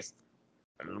blimp, yes.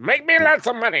 Make me lots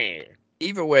of money.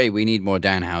 Either way, we need more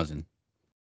Danhausen.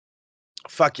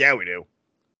 Fuck yeah, we do.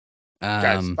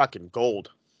 Guy's fucking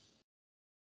gold.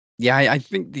 Yeah, I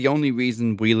think the only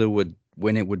reason Wheeler would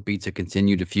win it would be to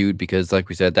continue the feud, because, like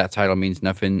we said, that title means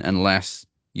nothing unless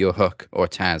you're Hook or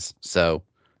Taz. So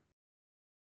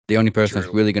the only person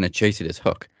that's really going to chase it is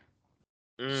Hook.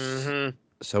 Mm-hmm.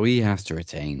 So he has to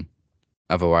retain.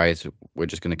 Otherwise, we're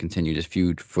just going to continue this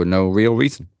feud for no real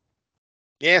reason.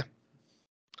 Yeah.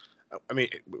 I mean,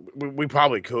 we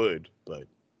probably could, but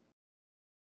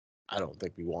I don't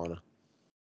think we want to.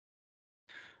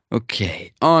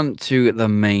 Okay, on to the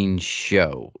main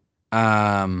show.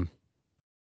 I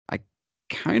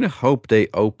kind of hope they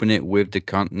open it with the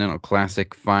Continental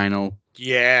Classic final.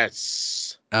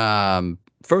 Yes.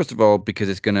 First of all, because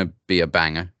it's going to be a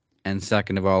banger. And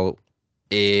second of all,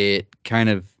 this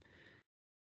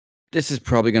is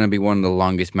probably going to be one of the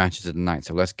longest matches of the night.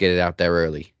 So let's get it out there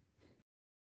early.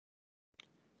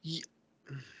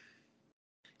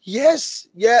 Yes.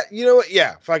 Yeah. You know what?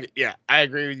 Yeah. Fuck it. Yeah. I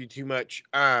agree with you too much.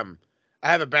 I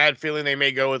have a bad feeling they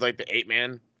may go with like the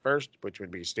 8-man first, which would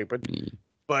be stupid.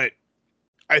 But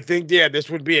I think, this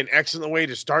would be an excellent way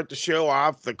to start the show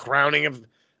off, the crowning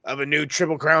of a new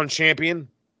Triple Crown champion,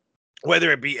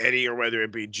 whether it be Eddie or whether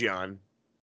it be John.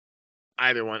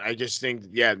 Either one. I just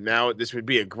think, now this would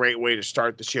be a great way to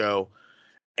start the show.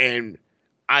 And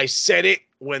I said it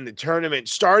when the tournament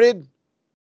started.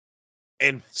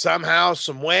 And somehow,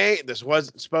 some way, this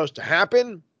wasn't supposed to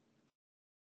happen.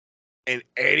 And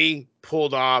Eddie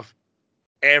pulled off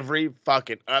every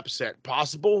fucking upset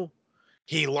possible.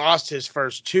 He lost his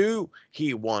first 2.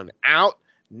 He won out.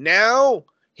 Now,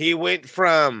 he went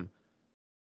from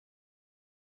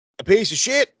a piece of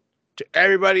shit to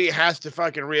everybody has to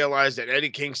fucking realize that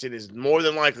Eddie Kingston is more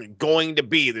than likely going to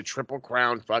be the Triple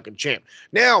Crown fucking champ.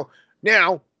 Now,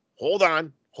 hold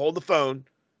on. Hold the phone.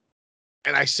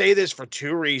 And I say this for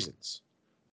 2 reasons.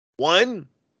 One,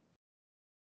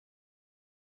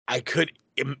 I could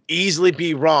easily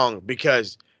be wrong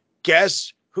because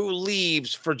guess who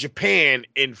leaves for Japan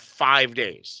in 5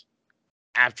 days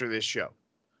after this show?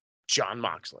 Jon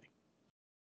Moxley.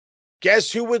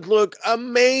 Guess who would look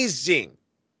amazing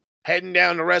heading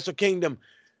down to Wrestle Kingdom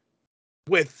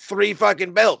with 3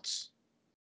 fucking belts?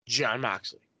 Jon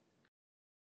Moxley.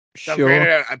 Sure. So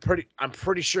granted, I'm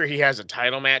pretty sure he has a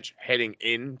title match heading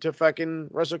into fucking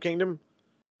Wrestle Kingdom.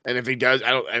 And if he does,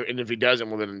 and if he doesn't,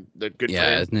 well then the good for him.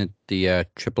 Yeah, isn't it the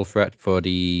triple threat for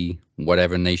the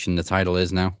whatever nation the title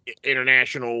is now?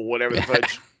 International, whatever the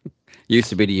fudge. Used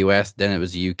to be the US, then it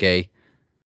was the UK.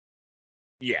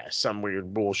 Yeah, some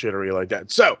weird bullshittery like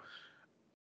that. So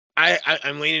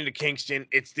I'm leaning to Kingston.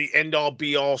 It's the end all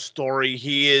be all story.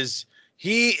 This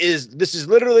is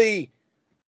literally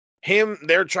him.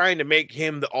 They're trying to make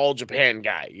him the all Japan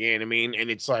guy. You know what I mean?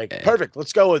 And it's like, perfect.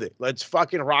 Let's go with it. Let's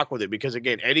fucking rock with it. Because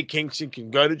again, Eddie Kingston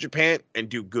can go to Japan and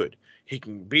do good. He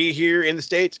can be here in the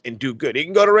States and do good. He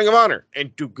can go to Ring of Honor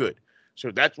and do good. So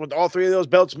that's what all three of those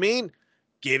belts mean.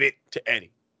 Give it to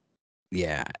Eddie.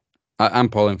 Yeah, I'm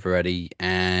pulling for Eddie,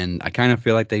 and I kind of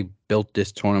feel like they built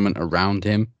this tournament around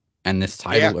him and this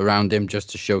title around him just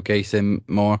to showcase him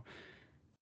more.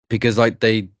 Because like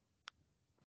they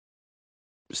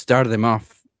started him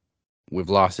off with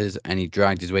losses, and he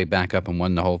dragged his way back up and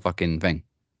won the whole fucking thing.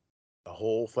 The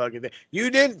whole fucking thing. You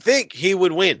didn't think he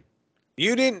would win.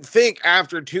 You didn't think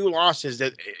after 2 losses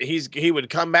that he would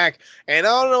come back and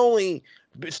not only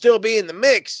still be in the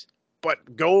mix,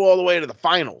 but go all the way to the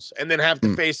finals and then have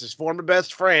to face his former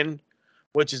best friend,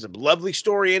 which is a lovely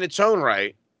story in its own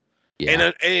right.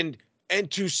 Yeah. And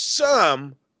to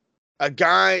some, a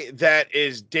guy that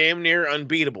is damn near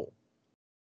unbeatable.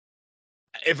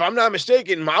 If I'm not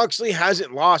mistaken, Moxley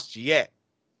hasn't lost yet.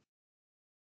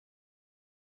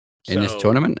 In this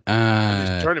tournament? In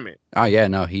this tournament. Oh, yeah,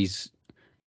 no, he's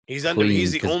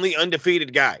the only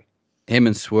undefeated guy. Him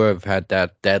and Swerve had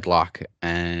that deadlock,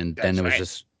 and then there was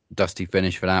this dusty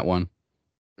finish for that one.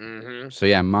 Mm-hmm. So,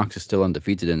 yeah, Mox is still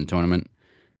undefeated in the tournament.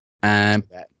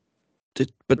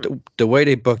 But the way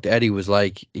they booked Eddie was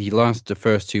like he lost the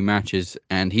first 2 matches,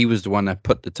 and he was the one that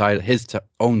put his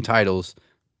own titles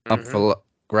up for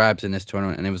grabs in this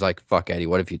tournament, and it was like, fuck, Eddie,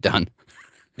 what have you done?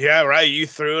 Yeah, right. You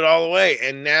threw it all away,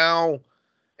 and now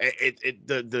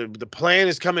the plan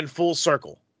is coming full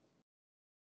circle.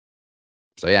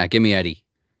 So yeah, give me Eddie.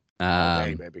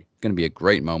 Okay, baby. Going to be a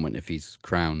great moment if he's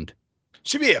crowned.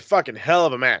 Should be a fucking hell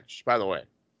of a match, by the way.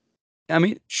 I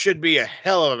mean, should be a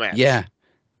hell of a match. Yeah,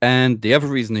 and the other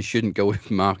reason they shouldn't go with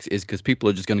Mox is because people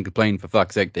are just going to complain, for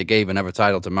fuck's sake, they gave another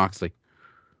title to Moxley.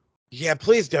 Yeah,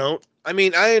 please don't. I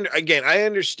mean, I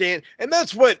understand, and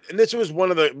this was one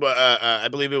of the, I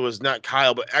believe it was not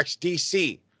Kyle, but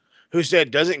XDC, who said,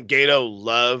 doesn't Gato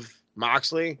love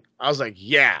Moxley? I was like,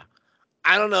 yeah.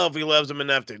 I don't know if he loves him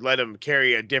enough to let him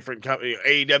carry a different company,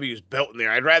 AEW's belt in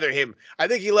there. I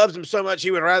think he loves him so much, he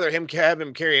would rather have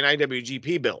him carry an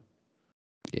IWGP belt.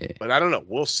 Yeah. But I don't know.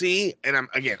 We'll see, and I'm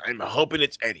hoping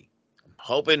it's Eddie. I'm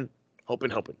hoping.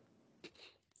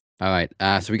 All right,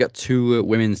 so we got 2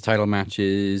 women's title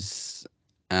matches.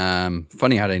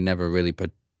 Funny how they never really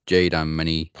put Jade on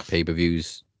many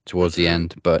pay-per-views towards the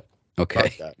end, but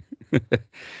okay.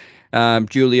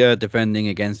 Julia defending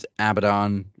against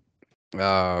Abaddon.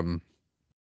 Don't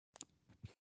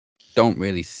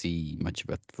really see much of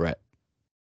a threat.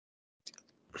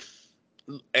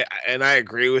 And I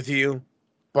agree with you,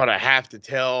 but I have to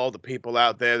tell the people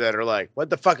out there that are like, what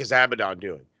the fuck is Abaddon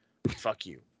doing? Fuck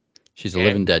you. She's a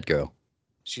living dead girl.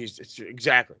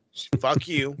 Exactly. Fuck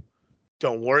you.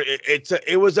 Don't worry.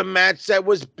 It was a match that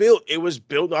was built. It was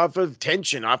built off of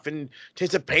tension, off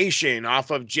anticipation,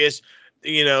 off of just,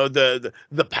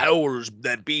 the powers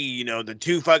that be, the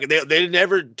two fucking, they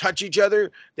never touch each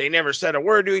other. They never said a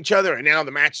word to each other. And now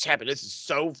the match happened. This is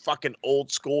so fucking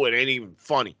old school. It ain't even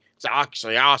funny. It's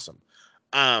actually awesome.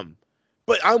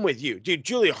 But I'm with you, dude.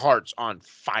 Julia Hart's on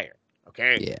fire.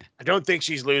 Okay. Yeah. I don't think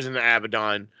she's losing to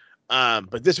Abaddon.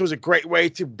 But this was a great way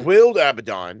to build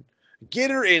Abaddon, get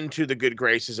her into the good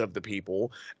graces of the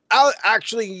people,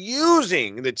 actually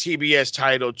using the TBS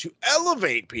title to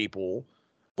elevate people,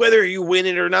 whether you win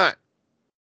it or not.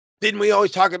 Didn't we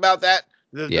always talk about that?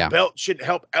 The belt should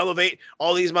help elevate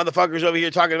all these motherfuckers over here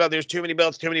talking about there's too many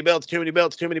belts, too many belts, too many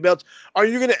belts, too many belts.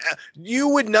 You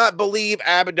would not believe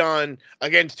Abaddon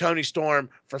against Toni Storm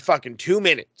for fucking 2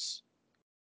 minutes.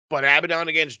 But Abaddon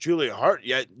against Julia Hart,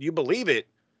 yet you believe it.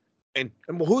 And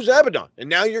who's Abaddon? And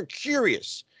now you're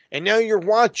curious. And now you're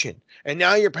watching. And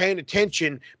now you're paying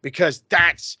attention because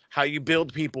that's how you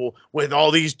build people with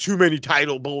all these too many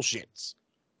title bullshits.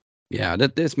 Yeah,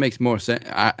 this makes more sense.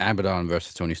 Abaddon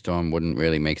versus Toni Storm wouldn't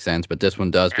really make sense, but this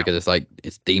one does because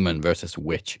it's demon versus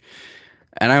witch.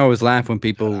 And I always laugh when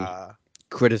people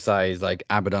criticize like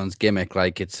Abaddon's gimmick,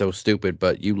 like it's so stupid,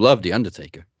 but you love The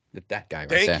Undertaker. That guy right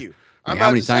there. Thank you. Like, how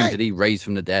many times did he raise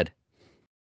from the dead?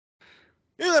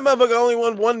 You know that motherfucker only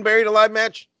won 1 buried alive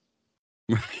match?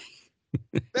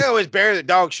 They always bury the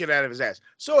dog shit out of his ass.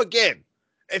 So again,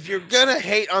 if you're gonna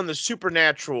hate on the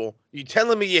supernatural, you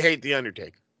telling me you hate The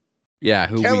Undertaker. Yeah,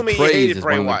 who we praise is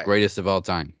one of the greatest of all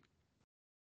time.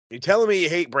 You telling me you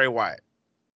hate Bray Wyatt?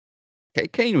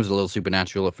 Kane was a little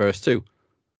supernatural at first too.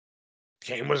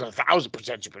 Kane was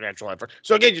 1,000% supernatural at first.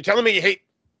 So again, you're telling me you hate.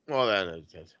 Well,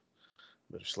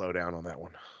 better slow down on that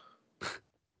one.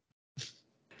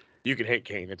 You can hate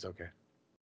Kane. It's okay.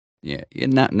 Yeah,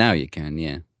 now you can.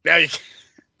 Yeah. Now you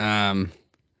can.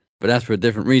 But that's for a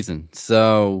different reason.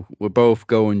 So we're both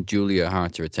going Julia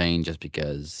Hart to retain just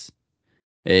because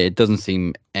it doesn't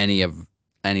seem any of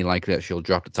any likelihood she'll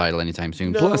drop the title anytime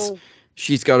soon. No. Plus,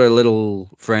 she's got a little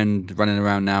friend running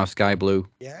around now, Sky Blue.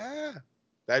 Yeah,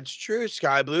 that's true.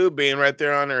 Sky Blue being right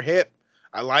there on her hip.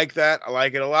 I like that. I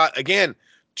like it a lot. Again,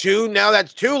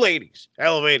 that's two ladies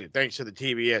elevated thanks to the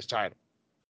TBS title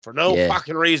for no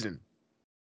fucking reason.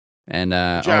 And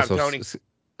Good job, also, Tony.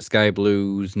 Sky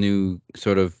Blue's new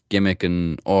sort of gimmick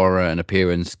and aura and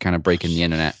appearance kind of breaking the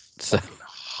internet. So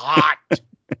hot.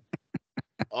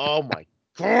 Oh my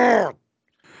God.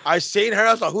 I seen her.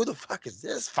 I was like, who the fuck is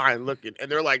this fine looking?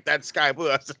 And they're like, that's Sky Blue.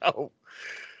 I said, oh,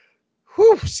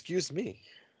 whew, excuse me.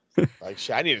 Like,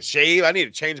 shit, I need to shave. I need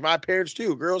to change my appearance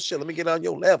too. Girl, shit, let me get on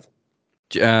your level.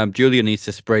 Julia needs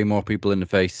to spray more people in the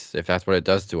face if that's what it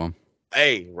does to them.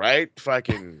 Hey, right?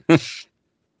 Fucking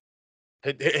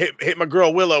hit my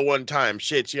girl Willow one time.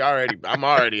 Shit, I'm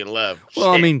already in love.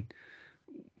 Well, Shit. I mean,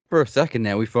 for a second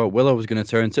there, we thought Willow was going to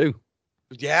turn too.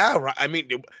 Yeah, right. I mean,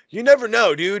 you never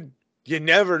know, dude. You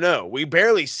never know. We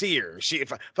barely see her.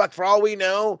 For all we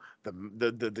know,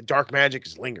 the dark magic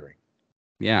is lingering.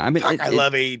 Yeah, I mean, I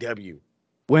love AEW.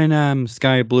 When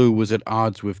Sky Blue was at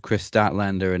odds with Chris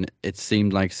Statlander, and it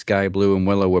seemed like Sky Blue and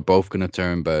Willow were both going to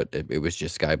turn, but it was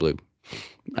just Sky Blue.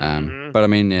 But I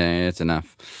mean, it's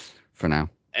enough for now.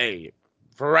 Hey,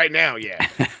 for right now, yeah.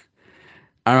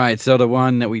 All right, so the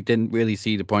one that we didn't really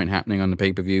see the point happening on the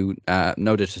pay-per-view,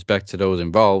 no disrespect to those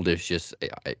involved, it's just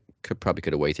I probably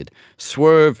could have waited.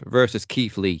 Swerve versus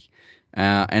Keith Lee,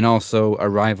 and also a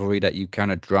rivalry that you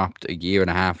kind of dropped a year and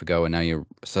a half ago, and now you're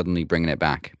suddenly bringing it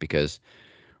back because,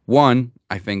 one,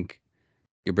 I think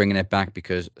you're bringing it back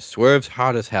because Swerve's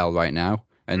hot as hell right now,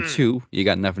 and two, you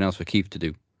got nothing else for Keith to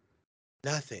do.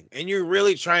 Nothing, and you're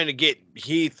really trying to get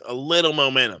Heath a little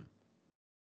momentum,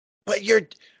 but you're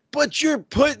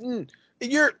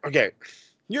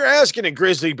asking a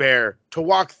grizzly bear to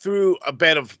walk through a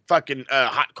bed of fucking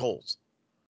hot coals.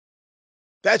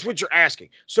 That's what you're asking.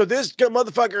 So this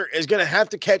motherfucker is going to have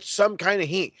to catch some kind of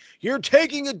heat. You're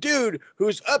taking a dude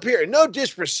who's up here. No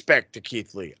disrespect to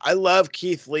Keith Lee. I love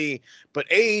Keith Lee, but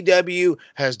AEW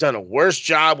has done a worse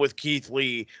job with Keith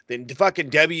Lee than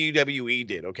fucking WWE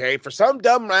did, okay? For some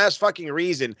dumb ass fucking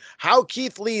reason, how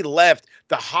Keith Lee left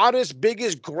the hottest,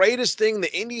 biggest, greatest thing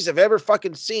the indies have ever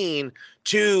fucking seen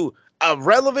to a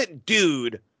relevant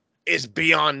dude is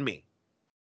beyond me.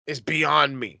 Is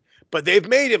beyond me. But they've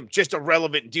made him just a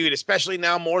relevant dude, especially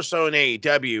now more so in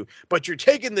AEW. But you're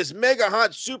taking this mega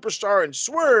hot superstar and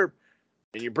Swerve,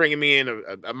 and you're bringing me in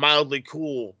a mildly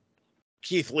cool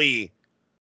Keith Lee.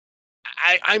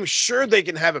 I'm sure they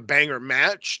can have a banger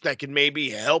match that can maybe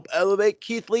help elevate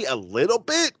Keith Lee a little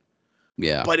bit.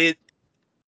 Yeah. But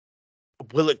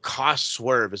will it cost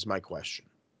Swerve is my question.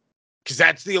 Because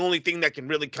that's the only thing that can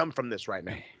really come from this right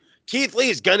now. Keith Lee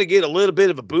is going to get a little bit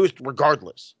of a boost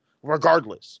regardless.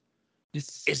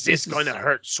 Is this going to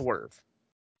hurt Swerve?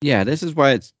 Yeah, this is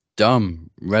why it's dumb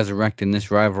resurrecting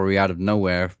this rivalry out of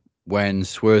nowhere when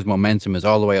Swerve's momentum is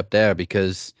all the way up there,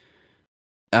 because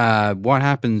what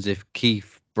happens if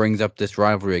Keith brings up this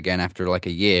rivalry again after like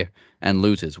a year and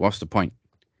loses? What's the point?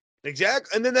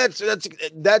 Exactly. And then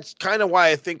that's kind of why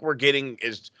I think we're getting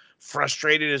as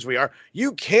frustrated as we are.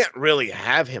 You can't really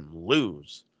have him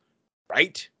lose,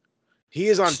 right? He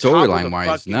is on storyline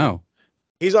wise, no.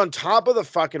 He's on top of the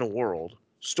fucking world,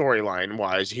 storyline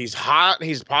wise. He's hot.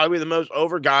 He's probably the most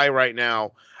over guy right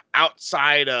now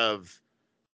outside of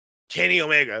Kenny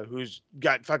Omega, who's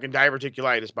got fucking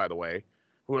diverticulitis, by the way,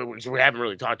 who we haven't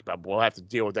really talked about, but we'll have to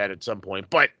deal with that at some point.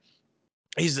 But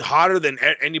he's hotter than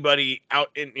anybody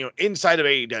out inside of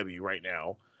AEW right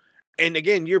now. And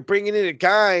again, you're bringing in a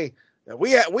guy that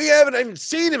we haven't even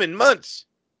seen him in months.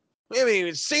 We haven't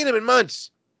even seen him in months.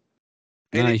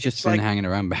 No, he's just been hanging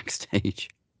around backstage.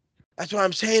 That's what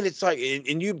I'm saying. It's like,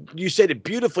 and you said it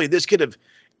beautifully. This could have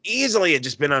easily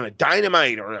just been on a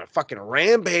Dynamite or a fucking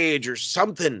Rampage or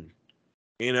something.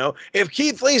 If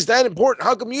Keith Lee's that important,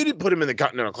 how come you didn't put him in the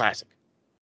Continental Classic?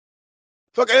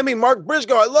 Mark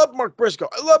Briscoe. I love Mark Briscoe.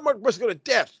 I love Mark Briscoe to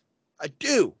death. I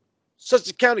do.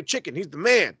 Sussex County Chicken. He's the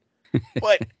man.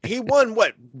 But he won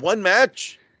one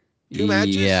match? 2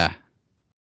 matches? Yeah.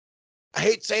 I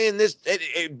hate saying this.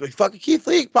 Fucking Keith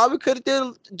Lee probably could have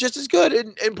did just as good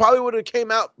and probably would have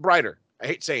came out brighter. I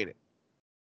hate saying it.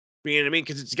 You know what I mean?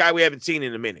 Because it's a guy we haven't seen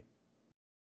in a minute.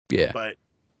 Yeah. But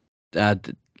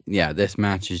this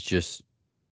match is just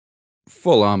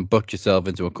full on booked yourself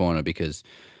into a corner because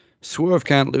Swerve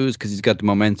can't lose because he's got the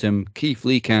momentum. Keith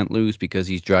Lee can't lose because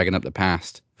he's dragging up the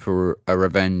past for a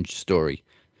revenge story.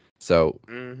 So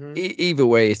either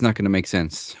way, it's not going to make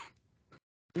sense.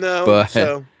 No, but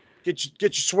so get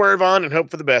your Swerve on and hope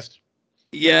for the best.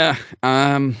 Yeah,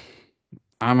 I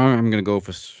I'm going to go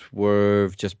for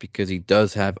Swerve just because he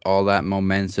does have all that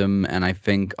momentum, and I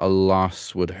think a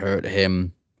loss would hurt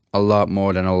him a lot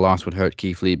more than a loss would hurt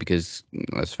Keith Lee because,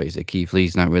 let's face it, Keith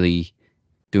Lee's not really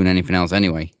doing anything else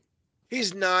anyway.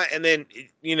 He's not. And then,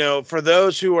 for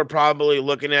those who are probably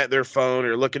looking at their phone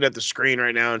or looking at the screen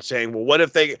right now and saying, well, what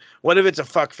if it's a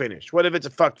fuck finish? What if it's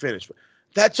a fuck finish?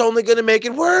 That's only going to make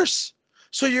it worse.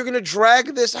 So you're going to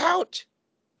drag this out.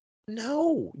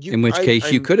 No. In which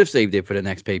case, you could have saved it for the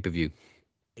next pay-per-view.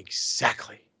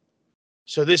 Exactly.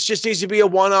 So this just needs to be a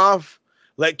one-off.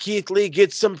 Let Keith Lee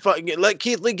get let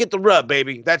Keith Lee get the rub,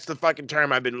 baby. That's the fucking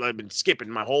term I've been skipping.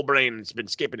 My whole brain has been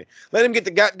skipping it. Let him get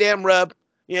the goddamn rub.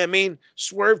 You know what I mean?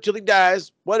 Swerve till he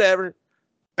dies. Whatever.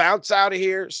 Bounce out of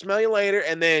here. Smell you later.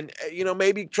 And then,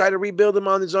 maybe try to rebuild him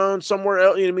on his own somewhere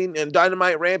else. You know what I mean? And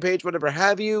Dynamite, Rampage, whatever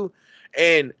have you.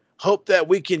 And hope that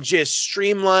we can just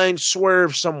streamline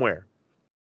Swerve somewhere.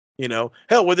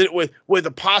 Hell, with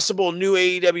a possible new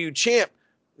AEW champ,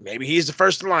 maybe he's the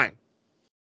first in line.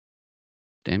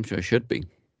 Damn sure should be.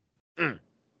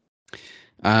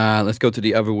 Let's go to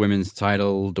the other women's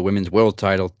title, the women's world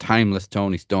title, Timeless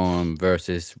Toni Storm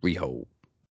versus Riho.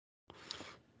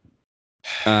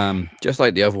 Just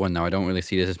like the other one now, I don't really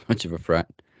see this as much of a threat.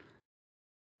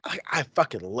 I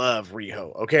fucking love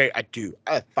Riho, okay? I do.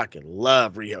 I fucking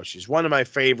love Riho. She's one of my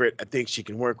favorite. I think she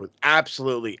can work with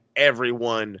absolutely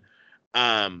everyone.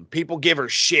 People give her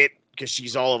shit because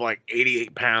she's all of like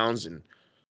 88 pounds and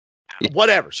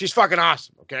whatever. She's fucking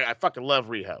awesome, okay? I fucking love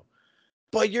Riho.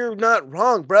 But you're not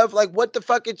wrong, bruv. Like, what the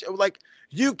fuck?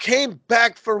 You came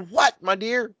back for what, my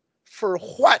dear? For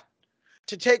what?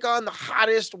 To take on the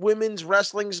hottest women's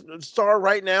wrestling star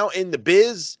right now in the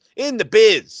biz? In the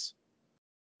biz.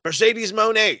 Mercedes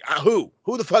Moné. Who?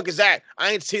 Who the fuck is that?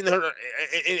 I ain't seen her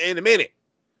in a minute.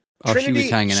 Oh, Trinity, she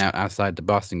was hanging out outside the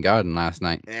Boston Garden last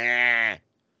night.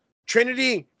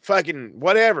 Trinity, fucking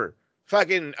whatever.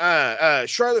 Fucking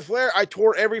Charlotte Flair, I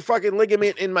tore every fucking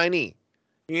ligament in my knee.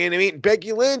 You know what I mean?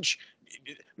 Becky Lynch.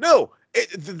 No,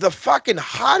 the fucking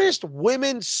hottest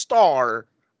women's star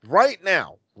right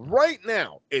now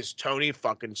is Toni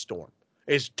fucking Storm.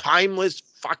 Is Timeless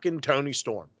fucking Toni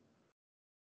Storm.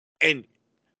 And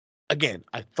again,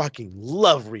 I fucking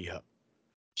love Riho.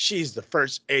 She's the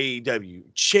first AEW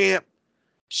champ.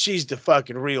 She's the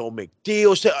fucking real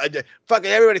McDeal.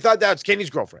 Fucking everybody thought that was Kenny's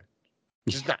girlfriend.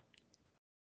 She's not.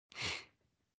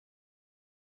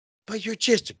 But you're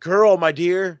just a girl, my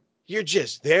dear. You're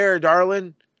just there,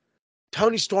 darling.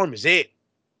 Toni Storm is it.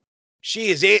 She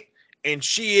is it. And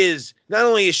she is, not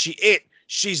only is she it,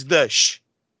 she's the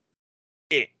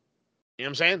it. You know what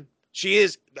I'm saying?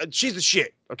 She's the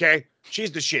shit, okay?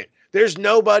 She's the shit. There's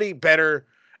nobody better,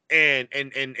 and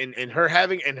her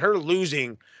having and her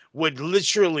losing would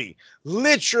literally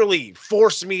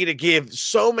force me to give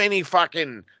so many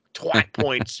fucking twat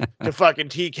points to fucking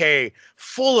TK.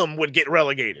 Fulham would get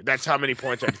relegated. That's how many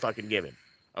points I'd fucking give him.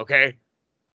 Okay?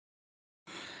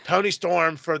 Toni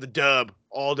Storm for the dub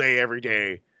all day, every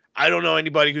day. I don't know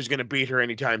anybody who's going to beat her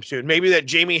anytime soon. Maybe that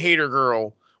Jamie Hayter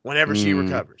girl whenever she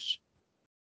recovers.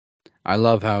 I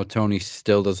love how Tony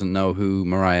still doesn't know who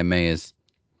Mariah May is.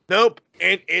 Nope.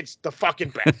 And it's the fucking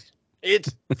best.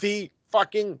 It's the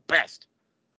fucking best.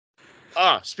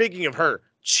 Speaking of her,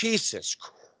 Jesus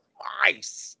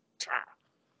Christ.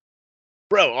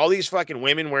 Bro, all these fucking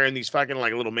women wearing these fucking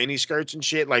like little mini skirts and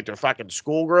shit like they're fucking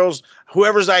schoolgirls.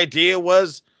 Whoever's idea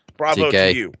was, bravo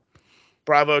TK. to you.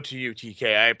 Bravo to you,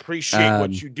 TK. I appreciate what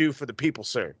you do for the people,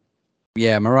 sir.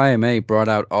 Yeah, Mariah May brought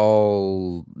out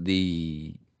all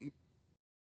the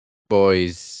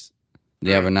boys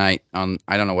the other night on,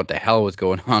 I don't know what the hell was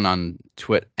going on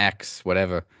Twit X,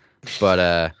 whatever.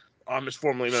 But it's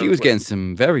formerly known she was Twitter. getting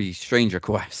some very strange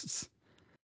requests.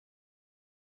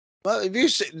 Well, if we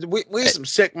some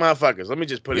sick motherfuckers. Let me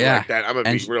just put it like that. I'm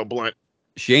gonna be real blunt.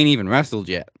 She ain't even wrestled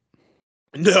yet.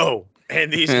 No,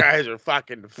 and these guys are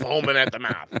fucking foaming at the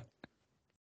mouth.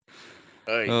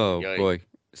 Boy.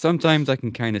 Sometimes I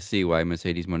can kind of see why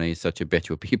Mercedes Moné is such a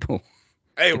bitch with people.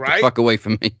 Hey, Get right? the fuck away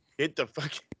from me. Get the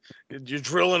fuck. You're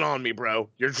drilling on me, bro.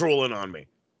 You're drooling on me.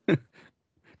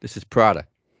 This is Prada.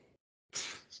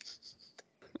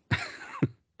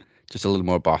 Just a little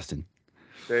more Boston.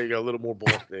 There you go. A little more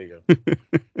Boston. There you go.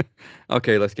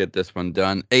 Okay, let's get this one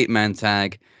done. 8-man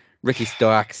tag. Ricky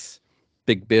Starks,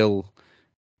 Big Bill.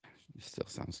 Still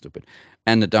sounds stupid.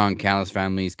 And the Don Callis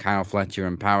families, Kyle Fletcher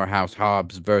and Powerhouse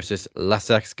Hobbs versus La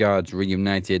Sex Gods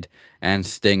reunited and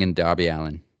Sting and Darby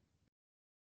Allin.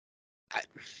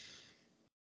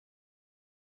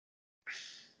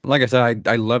 Like I said,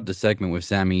 I love the segment with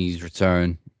Sammy's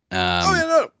return.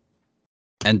 No.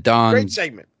 And Don Great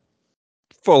segment.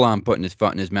 Full on putting his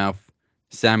foot in his mouth.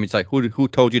 Sammy's like, who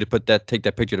told you to take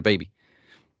that picture of the baby?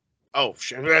 Oh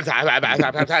shit! It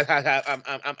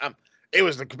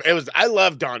was. I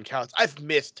love Don Callis. I've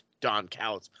missed Don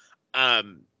Callis.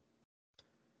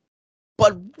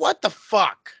 But what the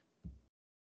fuck?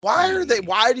 Why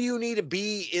do you need to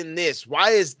be in this? Why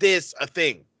is this a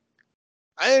thing?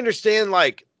 I understand,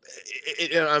 like,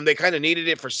 they kind of needed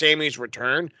it for Sammy's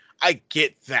return. I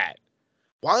get that.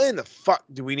 Why in the fuck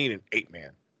do we need an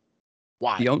 8-man?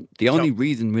 Why? The only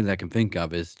reason really I can think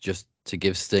of is just to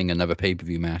give Sting another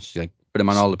pay-per-view match. Like, put him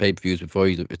on all the pay-per-views before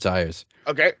he retires.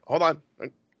 Okay, hold on.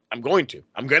 I'm going to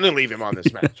leave him on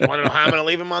this match. You want to know how I'm going to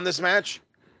leave him on this match?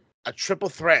 A triple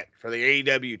threat for the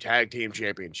AEW Tag Team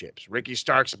Championships. Ricky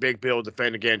Starks, Big Bill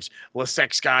defend against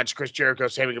Lasek Scotch, Chris Jericho,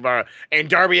 Sammy Guevara, and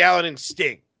Darby Allin and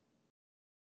Sting.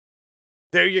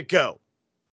 There you go.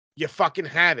 You fucking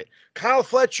have it. Kyle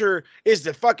Fletcher is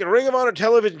the fucking Ring of Honor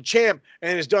television champ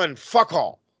and has done fuck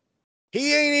all.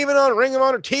 He ain't even on Ring of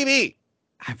Honor TV.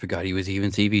 I forgot he was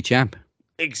even TV champ.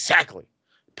 Exactly.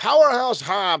 Powerhouse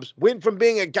Hobbs went from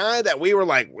being a guy that we were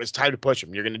like, it's time to push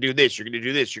him. You're going to do this. You're going to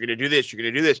do this. You're going to do this. You're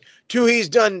going to do this. To he's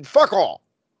done fuck all.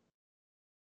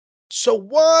 So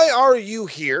why are you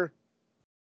here?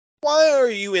 Why are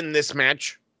you in this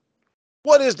match?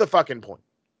 What is the fucking point?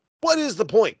 What is the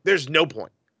point? There's no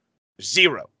point.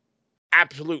 Zero.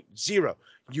 Absolute zero.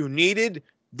 You needed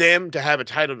them to have a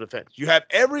title defense. You have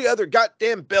every other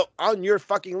goddamn belt on your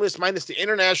fucking list minus the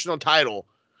international title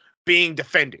being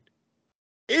defended.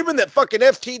 Even that fucking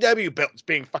FTW belt's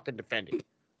being fucking defended.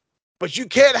 But you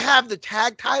can't have the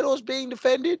tag titles being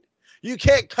defended. You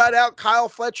can't cut out Kyle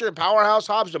Fletcher and Powerhouse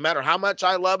Hobbs no matter how much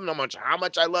I love him, how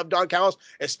much I love Don Callis,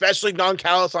 especially Don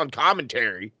Callis on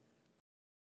commentary.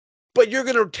 But you're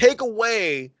going to take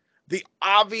away the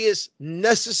obvious,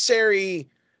 necessary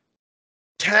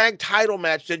tag title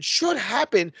match that should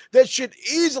happen, that should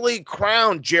easily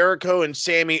crown Jericho and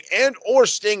Sammy and or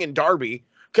Sting and Darby.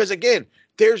 Because again,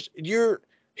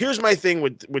 here's my thing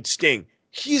with Sting.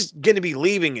 He's going to be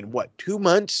leaving in what, 2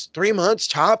 months, 3 months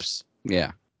tops?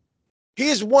 Yeah.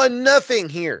 He's won nothing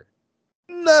here.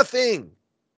 Nothing.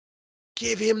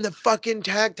 Give him the fucking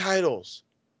tag titles.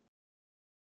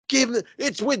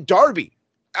 It's with Darby.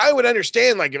 I would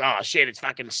understand, like, oh shit, it's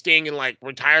fucking Sting and like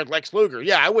retired Lex Luger.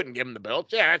 Yeah, I wouldn't give him the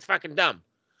belts. Yeah, that's fucking dumb.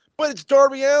 But it's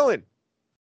Darby Allin.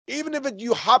 Even if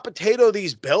you hot potato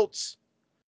these belts,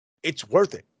 it's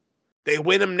worth it. They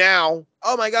win them now.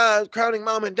 Oh my God, crowning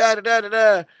moment,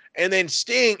 da-da-da-da-da. And then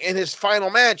Sting in his final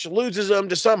match loses them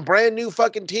to some brand new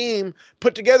fucking team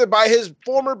put together by his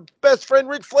former best friend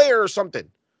Ric Flair or something.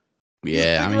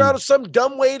 Yeah, figure out some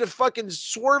dumb way to fucking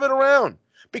swerve it around.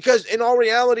 Because in all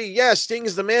reality, yeah, Sting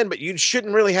is the man, but you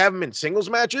shouldn't really have him in singles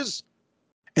matches.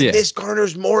 And this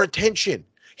garners more attention.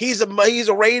 He's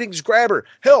a ratings grabber.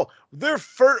 Hell,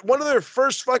 one of their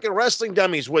first fucking wrestling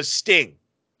dummies was Sting.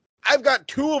 I've got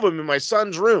 2 of them in my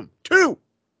son's room. 2.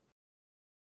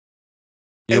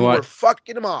 And we're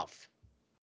fucking him off.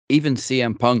 Even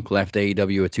CM Punk left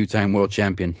AEW a 2-time world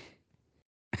champion.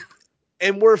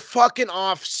 And we're fucking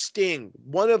off Sting,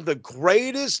 one of the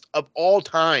greatest of all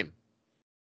time.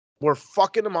 We're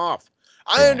fucking him off.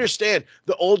 I understand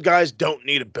the old guys don't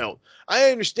need a belt. I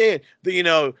understand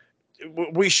that,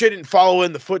 we shouldn't follow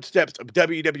in the footsteps of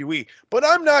WWE. But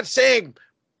I'm not saying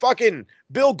fucking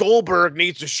Bill Goldberg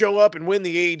needs to show up and win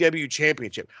the AEW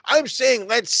championship. I'm saying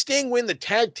let Sting win the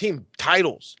tag team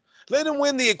titles. Let him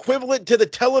win the equivalent to the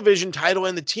television title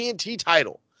and the TNT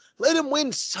title. Let him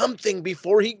win something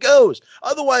before he goes.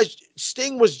 Otherwise,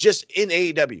 Sting was just in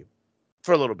AEW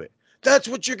for a little bit. That's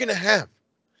what you're going to have.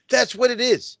 That's what it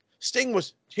is. Sting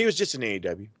was just in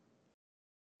AEW.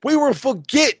 We will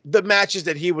forget the matches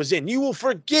that he was in. You will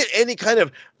forget any kind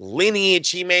of lineage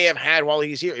he may have had while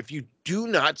he's here if you do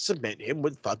not cement him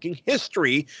with fucking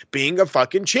history being a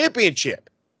fucking championship.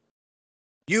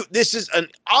 This is an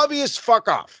obvious fuck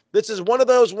off. This is one of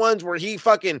those ones where he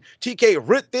fucking TK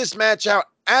ripped this match out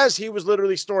as he was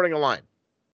literally snorting a line.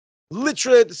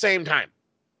 Literally at the same time.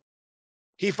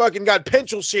 He fucking got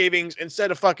pencil shavings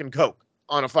instead of fucking Coke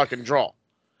on a fucking draw.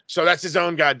 So that's his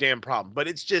own goddamn problem. But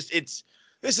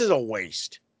this is a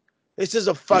waste. This is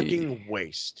a fucking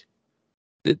waste.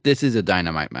 This is a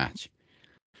dynamite match.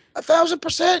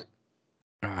 1,000%.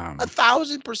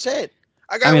 1,000%.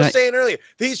 Like I was saying earlier,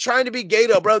 he's trying to be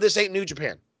Gato, bro. This ain't New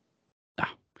Japan. No.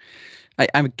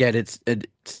 I get it.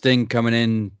 Sting coming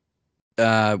in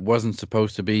wasn't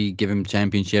supposed to give him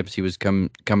championships. He was coming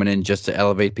in just to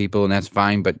elevate people, and that's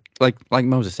fine. But like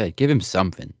Moses said, give him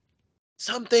something.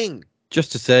 Something.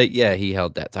 Just to say, yeah, he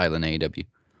held that title in AEW.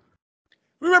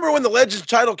 Remember when the Legends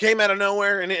title came out of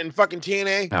nowhere in fucking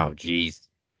TNA? Oh, jeez.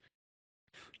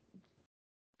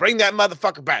 Bring that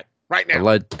motherfucker back right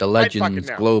now. The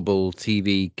Legends Global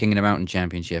TV King of the Mountain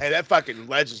Championship. Hey, that fucking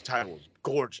Legends title was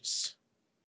gorgeous.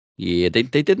 Yeah, they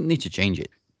didn't need to change it.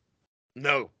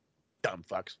 No, dumb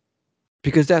fucks.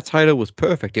 Because that title was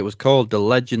perfect. It was called the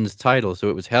Legends title, so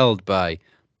it was held by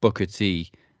Booker T,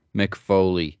 Mick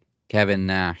Foley, Kevin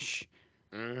Nash.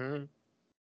 Mm-hmm.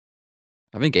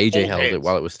 I think AJ held it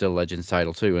while it was still Legends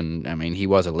title too, and I mean he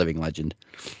was a living legend.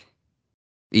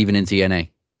 Even in TNA,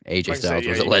 AJ Styles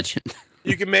was a legend.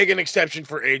 You can make an exception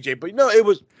for AJ, but no, it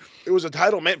was a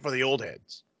title meant for the old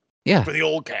heads. Yeah. For the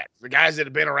old cats. The guys that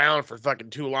have been around for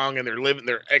fucking too long and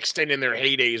they're extending their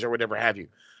heydays or whatever have you.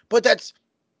 But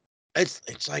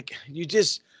it's like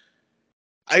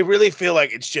I really feel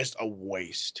like it's just a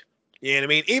waste. You know what I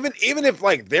mean? Even if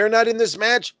like they're not in this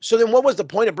match, so then what was the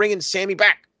point of bringing Sammy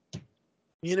back?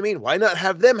 You know what I mean? Why not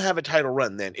have them have a title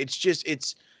run then?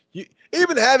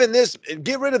 Even having this,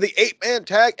 get rid of the 8-man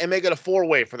tag and make it a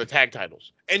 4-way for the tag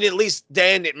titles. And at least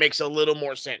then it makes a little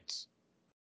more sense.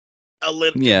 At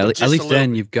least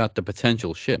then you've got the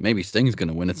potential. Shit, maybe Sting's going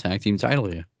to win a tag team title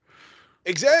here.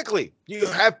 Exactly. You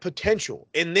have potential.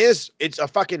 In this, it's a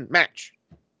fucking match.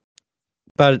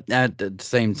 But at the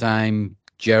same time,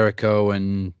 Jericho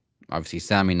and obviously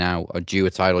Sammy now are due a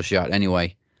title shot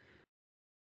anyway.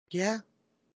 Yeah.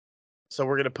 So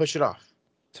we're going to push it off.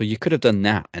 So you could have done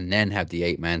that and then have the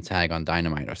 8-man tag on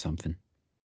Dynamite or something.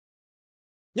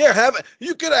 Yeah,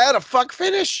 you could have had a fuck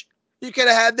finish. You could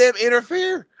have had them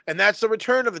interfere. And that's the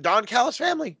return of the Don Callis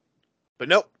family. But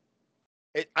nope.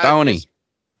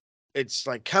 It's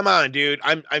like, come on, dude.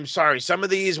 I'm sorry. Some of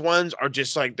these ones are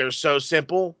just like, they're so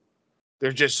simple.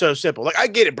 They're just so simple. Like, I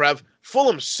get it, bruv.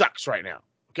 Fulham sucks right now.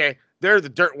 Okay? They're the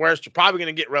dirt worst. You're probably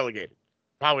going to get relegated.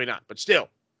 Probably not. But still.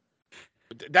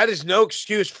 That is no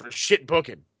excuse for shit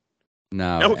booking.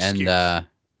 No excuse.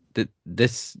 And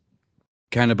this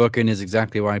kind of booking is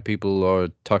exactly why people are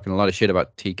talking a lot of shit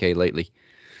about TK lately.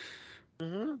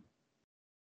 Mm-hmm.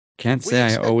 Can't say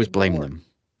I always blame them.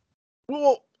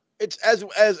 Well, it's as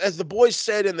the boys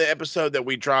said in the episode that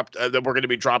we dropped that we're going to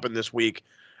be dropping this week,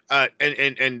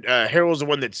 and Harold's the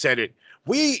one that said it.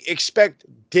 We expect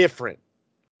different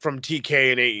from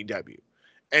TK and AEW,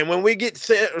 and when we get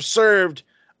served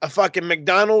a fucking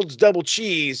McDonald's double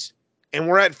cheese and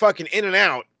we're at fucking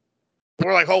In-N-Out,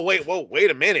 we're like, oh wait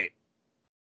a minute,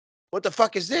 what the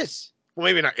fuck is this? Well,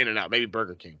 maybe not In-N-Out, maybe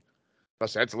Burger King.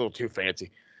 That's a little too fancy.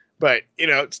 But,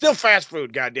 it's still fast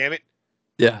food, goddammit.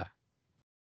 Yeah.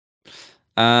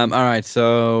 All right,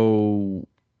 so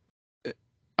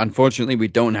unfortunately we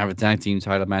don't have a tag team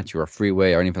title match or a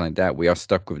freeway or anything like that. We are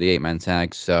stuck with the 8-man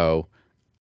tag, so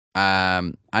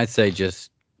I'd say just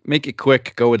make it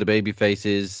quick, go with the baby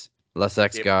faces, Les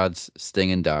Ex-Gods,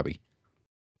 Sting and Darby.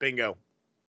 Bingo.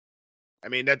 I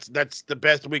mean, that's the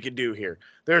best we could do here.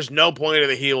 There's no point of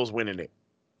the heels winning it.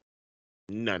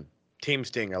 None. Team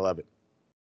Sting, I love it.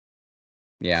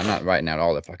 Yeah, I'm not writing out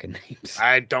all the fucking names.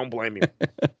 I don't blame you.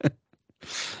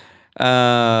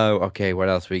 Okay, what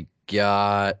else we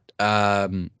got?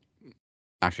 Actually,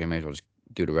 I may as well just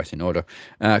do the rest in order.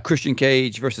 Christian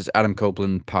Cage versus Adam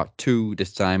Copeland, part 2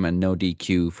 this time, and no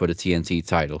DQ for the TNT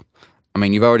title. I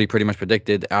mean, you've already pretty much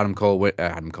predicted Adam Copeland.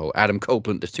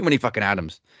 There's too many fucking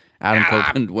Adams. Adam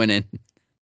Copeland winning.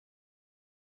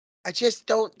 I just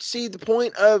don't see the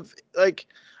point of, like,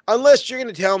 unless you're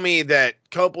going to tell me that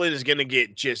Copeland is going to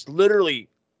get just literally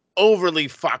overly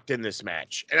fucked in this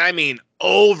match. And I mean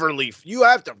overly. You're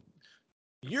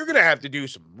going to have to do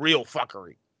some real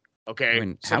fuckery. Okay? I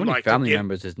mean, how many family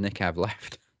members does Nick have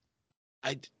left?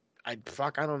 I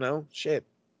don't know. Shit.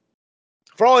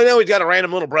 For all I know, he's got a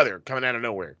random little brother coming out of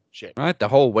nowhere. Shit. Right? The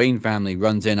whole Wayne family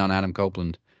runs in on Adam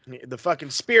Copeland. The fucking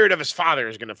spirit of his father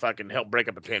is going to fucking help break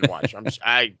up a pin watch. I'm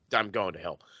going to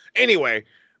hell. Anyway,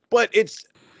 but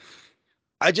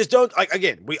I just don't, like,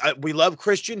 again, we love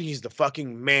Christian. He's the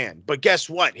fucking man. But guess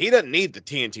what? He doesn't need the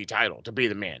TNT title to be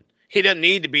the man. He doesn't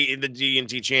need to be the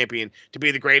TNT champion to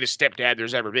be the greatest stepdad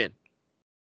there's ever been.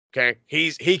 Okay?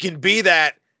 He can be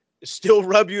that, still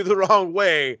rub you the wrong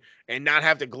way, and not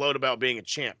have to gloat about being a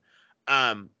champ.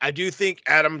 I do think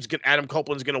Adam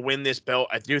Copeland's going to win this belt.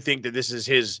 I do think that this is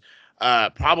his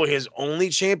probably his only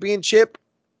championship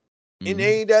in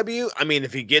AEW. I mean,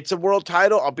 if he gets a world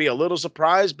title, I'll be a little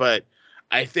surprised, but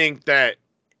I think that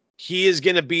he is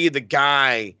going to be the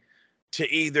guy to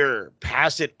either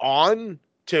pass it on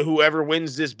to whoever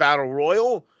wins this battle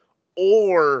royal,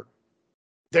 or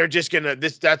they're just going to,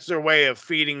 that's their way of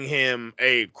feeding him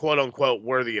a quote unquote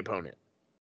worthy opponent.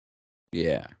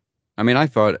 Yeah. I mean, I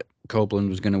thought Copeland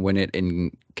was going to win it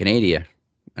in Canada,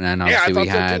 and then obviously we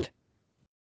had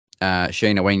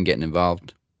Shayna Wayne getting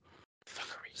involved.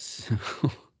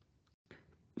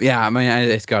 Yeah, I mean,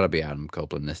 it's got to be Adam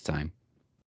Copeland this time.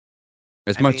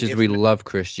 As much as we love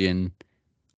Christian,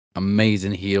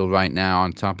 amazing heel right now,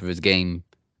 on top of his game.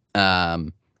 But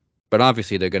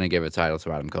obviously they're going to give a title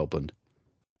to Adam Copeland.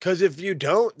 Because if you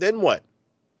don't, then what?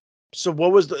 So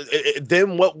what was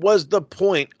the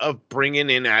point of bringing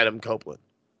in Adam Copeland?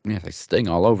 Yeah, they Sting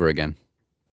all over again.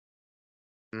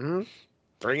 Mm-hmm.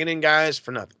 Bringing in guys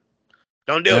for nothing.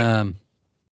 Don't do it.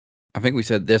 I think we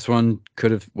said this one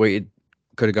could have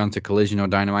gone to Collision or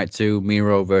Dynamite 2.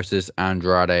 Miro versus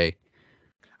Andrade.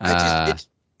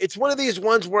 It's one of these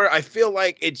ones where I feel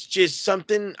like it's just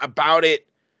something about it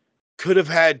could have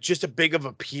had just a big of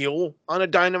appeal on a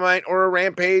Dynamite or a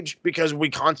Rampage, because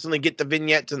we constantly get the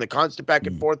vignettes and the constant back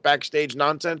and forth backstage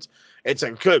nonsense. It's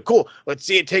like, good, cool. Let's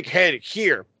see it take head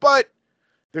here. But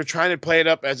they're trying to play it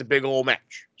up as a big old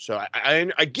match. So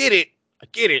I get it. I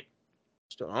get it.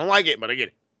 Still, I don't like it, but I get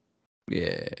it.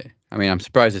 Yeah. I mean, I'm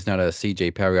surprised it's not a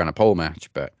CJ Perry on a pole match,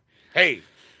 but hey,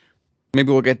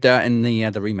 maybe we'll get that in the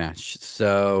rematch.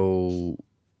 So,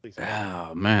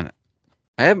 oh man,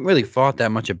 I haven't really thought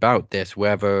that much about this.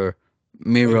 Whether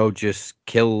Miro just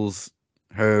kills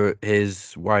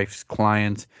his wife's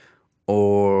client,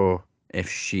 or if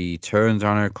she turns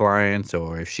on her client,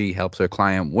 or if she helps her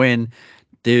client win.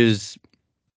 There's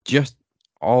just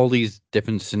all these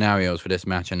different scenarios for this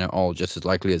match, and they're all just as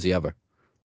likely as the other.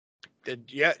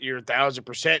 Yeah, you're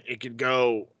 1,000%. It could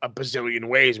go a bazillion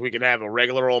ways. We could have a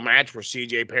regular old match where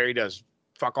CJ Perry does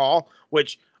fuck all,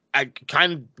 which I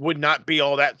kind of would not be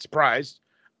all that surprised.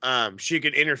 She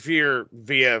could interfere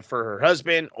via for her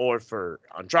husband or for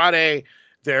Andrade.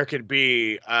 There could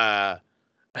be,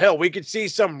 hell, we could see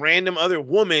some random other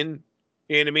woman,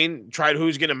 you know what I mean, try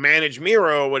who's going to manage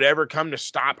Miro or whatever, come to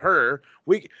stop her.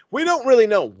 We don't really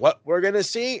know what we're going to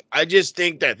see. I just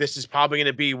think that this is probably going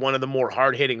to be one of the more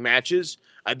hard-hitting matches.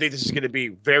 I think this is going to be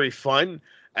very fun.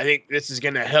 I think this is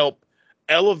going to help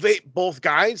elevate both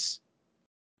guys.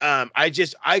 I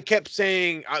kept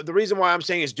saying the reason why I'm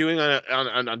saying is doing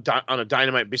on a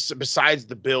Dynamite besides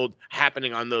the build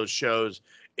happening on those shows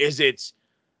is it's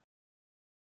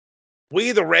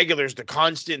we, the regulars,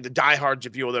 the diehards,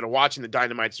 if you will, that are watching the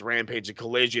Dynamites, the Rampage, the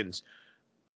Collisions.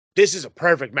 This is a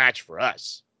perfect match for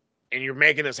us, and you're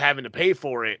making us having to pay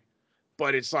for it.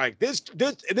 But it's like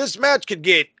this match could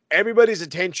get everybody's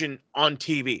attention on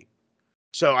TV.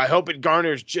 So I hope it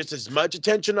garners just as much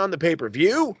attention on the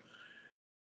pay-per-view.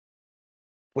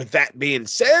 With that being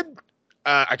said,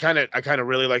 I kind of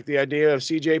really like the idea of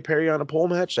CJ Perry on a pole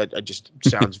match. That just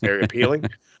sounds very appealing.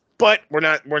 But we're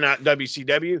not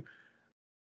WCW.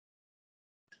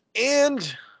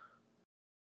 And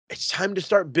it's time to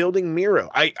start building Miro.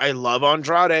 I love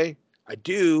Andrade. I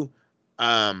do.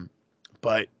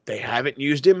 But they haven't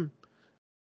used him.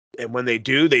 And when they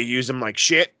do, they use him like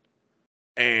shit.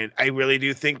 And I really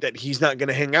do think that he's not going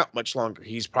to hang out much longer.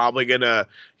 He's probably going to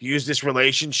use this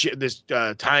relationship, this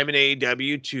time in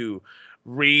AEW to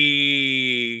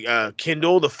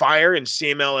rekindle the fire in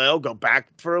CMLL, go back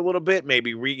for a little bit,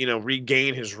 maybe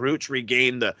regain his roots,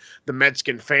 regain the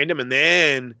Mexican fandom, and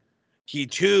then he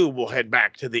too will head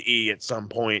back to the E at some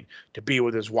point to be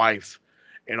with his wife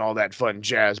and all that fun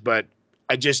jazz. But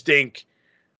I just think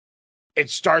it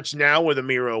starts now with a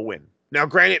Miro win. Now,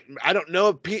 granted, I don't know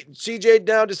if CJ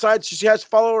now decides she has to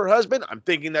follow her husband. I'm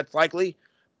thinking that's likely,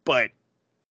 but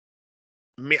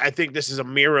I think this is a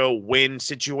Miro win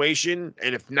situation,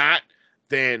 and if not,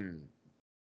 then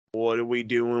what are we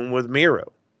doing with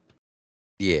Miro?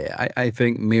 Yeah, I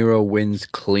think Miro wins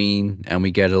clean, and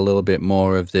we get a little bit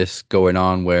more of this going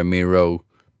on where Miro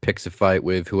picks a fight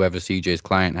with whoever CJ's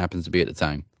client happens to be at the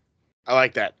time. I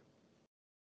like that.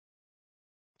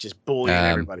 Just bullying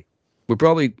everybody.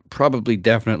 We're probably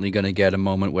definitely going to get a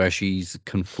moment where she's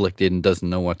conflicted and doesn't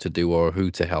know what to do or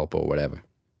who to help or whatever.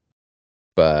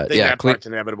 But yeah, that part's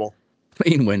inevitable.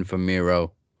 Clean win for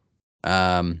Miro.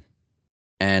 And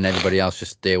everybody else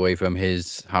just stay away from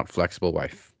his hot, flexible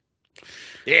wife.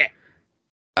 Yeah.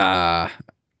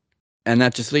 And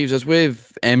that just leaves us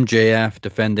with MJF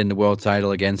defending the world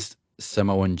title against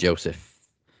Samoan Joseph.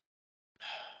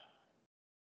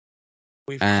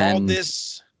 We've called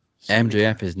this.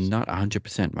 MJF is not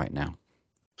 100% right now.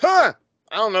 Huh?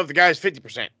 I don't know if the guy's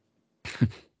 50%.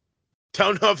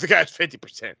 Don't know if the guy's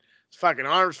 50%. His fucking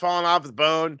arms falling off his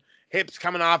bone, hips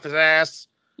coming off his ass.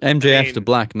 MJF's the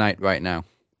Black Knight right now.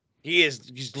 He's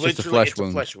literally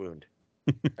a flesh wound.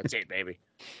 That's it, baby.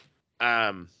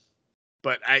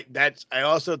 But I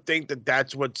also think that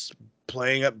that's what's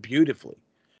playing up beautifully.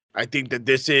 I think that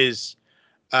this is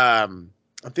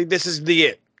the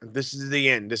it. This is the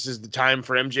end. This is the time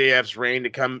for MJF's reign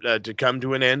to come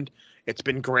to an end. It's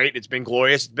been great. It's been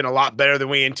glorious. It's been a lot better than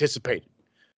we anticipated.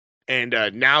 And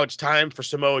now it's time for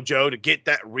Samoa Joe to get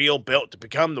that real belt, to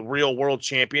become the real world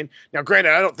champion. Now,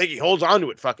 granted, I don't think he holds on to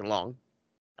it fucking long.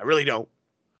 I really don't.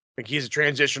 I think he's a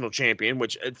transitional champion,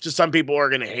 which to some people are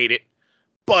going to hate it.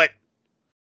 But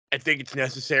I think it's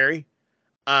necessary.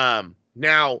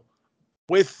 Now,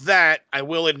 with that, I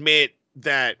will admit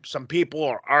that some people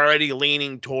are already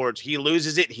leaning towards he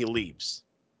loses it, he leaves.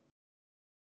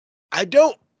 I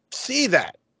don't see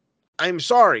that. I'm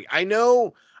sorry. I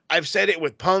know I've said it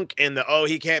with Punk and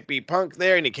he can't be Punk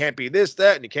there, and he can't be this,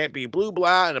 that, and he can't be blue,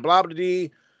 blah, and a blah, blah, blah.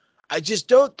 I just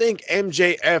don't think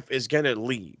MJF is going to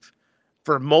leave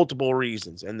for multiple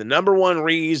reasons. And the number one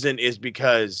reason is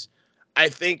because I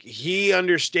think he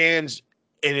understands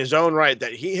in his own right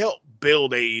that he helped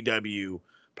build AEW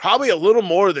probably a little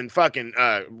more than fucking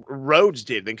Rhodes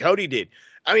did, than Cody did.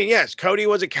 I mean, yes, Cody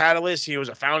was a catalyst. He was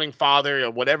a founding father,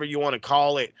 or whatever you want to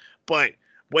call it. But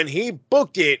when he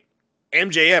booked it,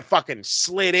 MJF fucking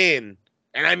slid in.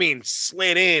 And I mean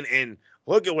slid in, and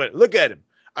look at him.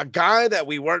 A guy that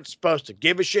we weren't supposed to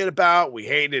give a shit about. We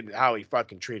hated how he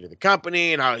fucking treated the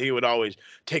company and how he would always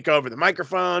take over the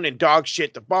microphone and dog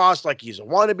shit the boss like he's a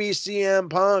wannabe CM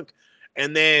Punk.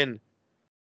 And then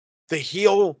the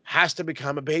heel has to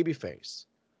become a babyface.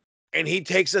 And he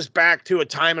takes us back to a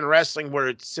time in wrestling where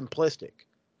it's simplistic.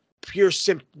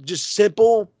 Just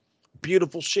simple,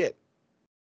 beautiful shit.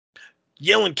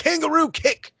 Yelling kangaroo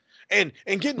kick and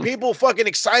getting people fucking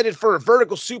excited for a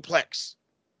vertical suplex.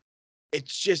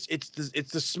 It's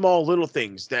the small little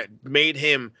things that made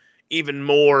him even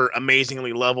more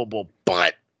amazingly lovable.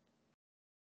 But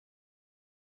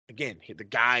again, the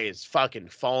guy is fucking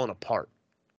falling apart.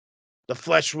 The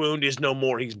flesh wound is no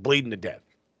more. He's bleeding to death.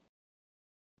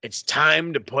 It's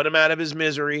time to put him out of his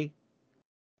misery,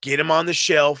 get him on the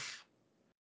shelf,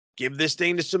 give this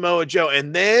thing to Samoa Joe,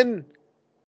 and then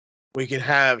we can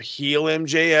have heel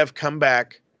MJF come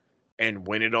back and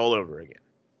win it all over again.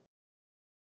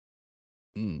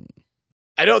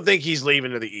 I don't think he's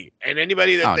leaving to the E. And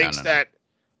anybody that thinks that,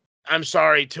 I'm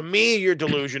sorry, to me, you're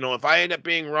delusional. If I end up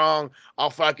being wrong, I'll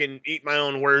fucking eat my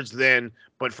own words then.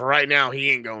 But for right now, he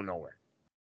ain't going nowhere.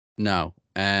 No.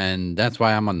 And that's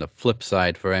why I'm on the flip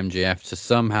side for MJF to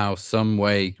somehow, some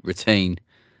way retain.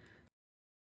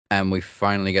 And we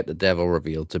finally get the devil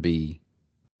revealed to be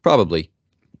probably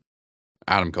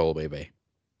Adam Cole, baby.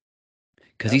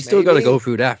 Because he's still got to go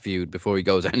through that feud before he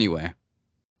goes anywhere.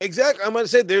 Exactly. I'm going to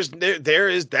say there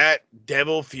is that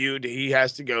devil feud he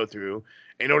has to go through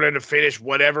in order to finish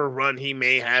whatever run he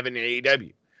may have in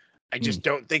AEW. I just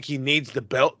don't think he needs the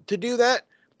belt to do that,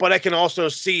 but I can also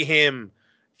see him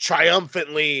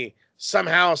triumphantly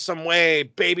somehow, some way,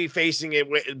 baby facing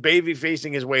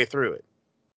his way through it.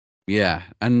 Yeah,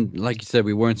 and like you said,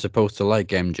 we weren't supposed to like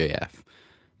MJF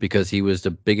because he was the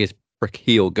biggest prick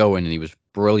heel going, and he was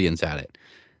brilliant at it.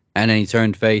 And then he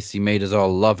turned face. He made us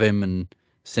all love him and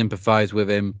sympathize with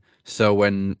him. So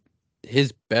when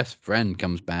his best friend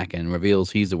comes back and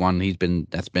reveals he's the one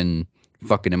that's been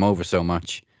fucking him over so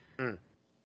much,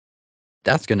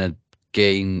 that's gonna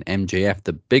gain MJF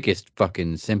the biggest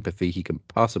fucking sympathy he can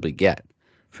possibly get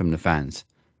from the fans.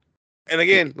 And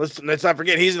again, let's not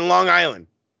forget he's in Long Island.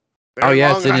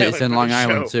 It's in Long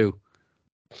Island too.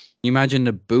 You imagine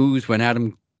the boos when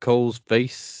Adam Cole's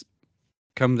face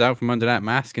comes out from under that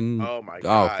mask, and oh my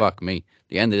god, oh fuck me,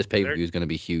 the end of this pay-per-view is going to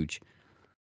be huge.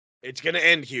 It's going to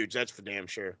end huge, that's for damn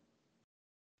sure.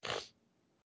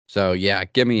 So yeah,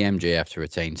 give me MJF to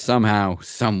retain somehow,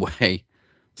 some way,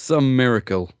 some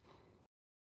miracle.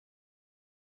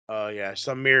 Oh yeah,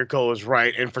 some miracle is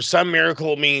right, and for some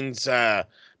miracle means a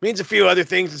few other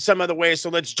things in some other ways. So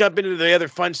let's jump into the other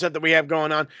fun stuff that we have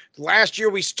going on. Last year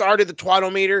we started the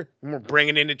Twaddle-meter, and we're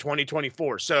bringing it into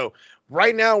 2024. So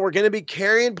right now we're going to be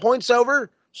carrying points over.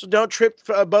 So don't trip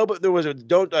Boba.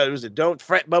 Don't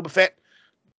fret Boba Fett.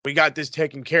 We got this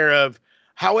taken care of.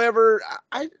 However,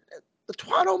 the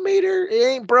Twaddle-meter, it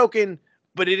ain't broken,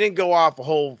 but it didn't go off a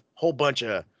whole bunch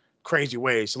of crazy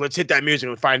ways. So let's hit that music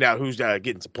and find out who's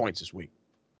getting some points this week.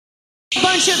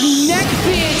 Bunch of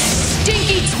neckbeard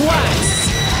stinky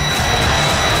twats.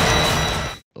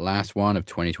 Last one of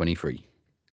 2023.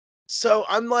 So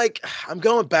I'm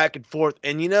going back and forth,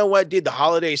 and you know what, dude? The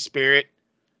holiday spirit.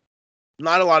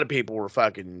 Not a lot of people were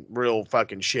fucking real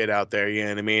fucking shit out there. You know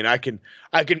what I mean? I could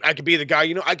be the guy.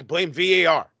 You know, I could blame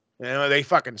VAR. You know, they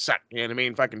fucking suck. You know what I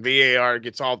mean? Fucking VAR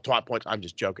gets all twat points. I'm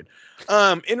just joking.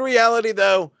 In reality,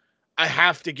 though, I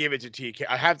have to give it to TK.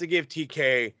 I have to give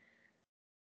TK,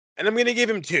 and I'm gonna give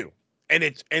him 2. And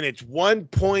it's 1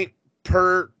 point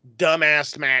per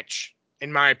dumbass match,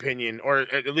 in my opinion, or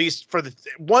at least for the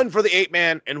 1 for the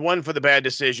 8-man and 1 for the bad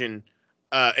decision,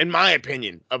 in my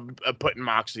opinion, of putting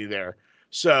Moxley there.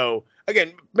 So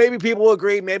again, maybe people will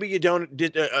agree, maybe you don't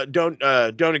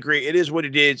agree. It is what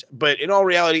it is. But in all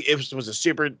reality, it was a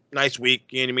super nice week.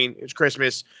 You know what I mean? It was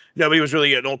Christmas. Nobody was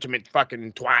really an ultimate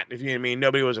fucking twat, if you know what I mean.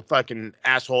 Nobody was a fucking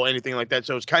asshole, anything like that.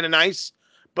 So it's kind of nice.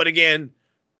 But again,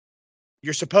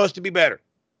 you're supposed to be better,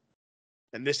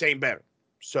 and this ain't better.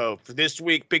 So for this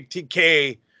week, Big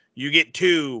TK, you get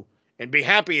 2, and be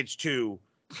happy it's 2.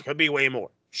 Could be way more.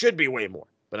 Should be way more.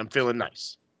 But I'm feeling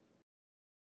nice.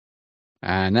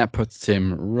 And that puts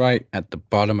him right at the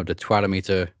bottom of the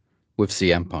Twatometer with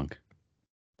CM Punk.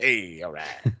 Hey, all right.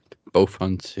 Both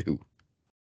on 2.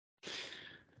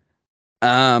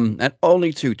 And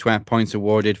only 2 twat points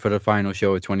awarded for the final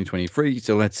show of 2023.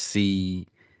 So let's see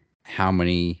how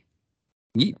many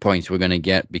yeet points we're going to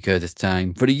get, because it's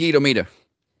time for the Yeetometer.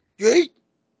 Yeet!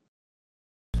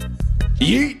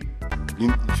 Yeet!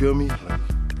 You feel me?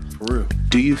 Like, for real.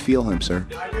 Do you feel him, sir?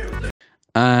 I do.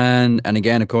 And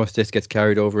again, of course, this gets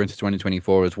carried over into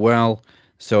 2024 as well.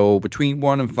 So between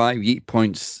 1 and 5 yeet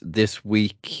points this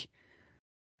week.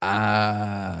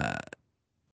 I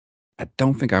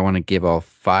don't think I want to give all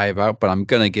 5 out, but I'm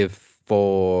going to give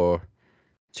 4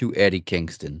 to Eddie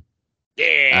Kingston.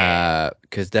 Yeah.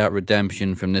 Because that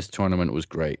redemption from this tournament was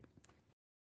great.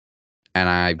 And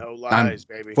I'm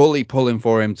baby. fully pulling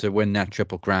for him to win that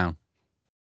Triple Crown.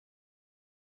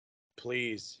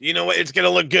 Please. You know what? It's going to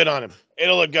look good on him.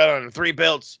 It'll look good on him. 3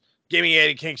 belts. Give me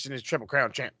Eddie Kingston as Triple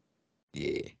Crown champ.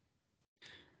 Yeah.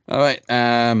 All right.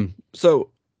 So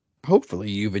hopefully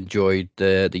you've enjoyed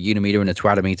the Yeetometer and the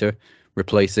Twatometer,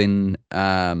 replacing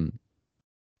our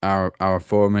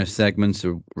former segments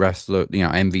of wrestler,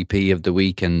 MVP of the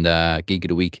week and Geek of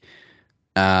the Week.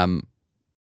 Of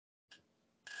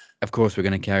course, we're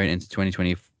going to carry it into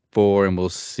 2024, and we'll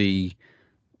see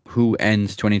who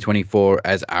ends 2024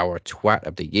 as our Twat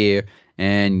of the Year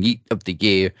and Yeet of the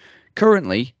Year.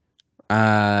 Currently,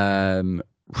 didn't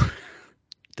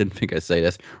think I'd say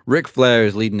this. Ric Flair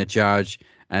is leading the charge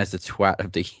as the Twat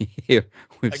of the Year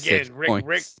with again, 6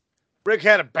 points. Rick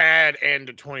had a bad end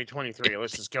to 2023.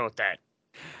 Let's just go with that.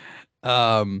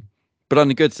 But on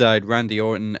the good side, Randy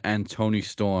Orton and Tony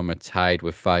Storm are tied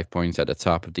with 5 points at the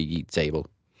top of the Yeet table.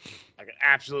 I can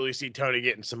absolutely see Tony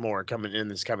getting some more coming in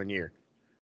this coming year.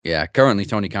 Yeah, currently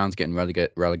Tony Khan's getting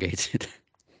relegated.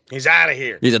 He's out of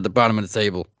here. He's at the bottom of the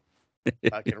table.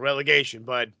 Fucking relegation,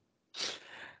 bud.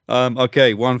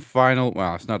 Okay, one final.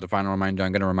 Well, it's not the final reminder.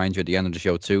 I'm going to remind you at the end of the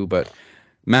show too. But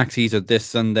Maxis are this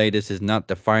Sunday. This is not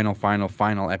the final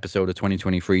episode of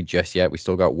 2023 just yet. We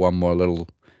still got one more little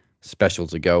special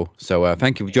to go. So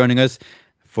thank you for joining us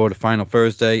for the final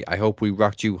Thursday. I hope we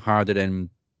rocked you harder than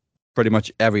pretty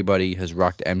much everybody has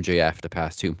rocked MJF the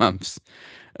past 2 months.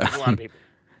 A lot of people.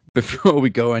 Before we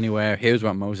go anywhere, here's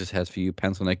what Moses has for you,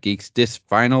 Pencil Neck Geeks, this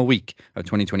final week of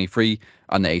 2023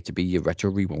 on the A2B Retro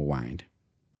Rewind.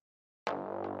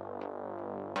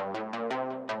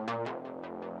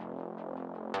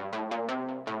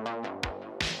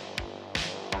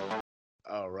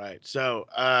 All right. So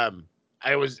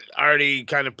I was already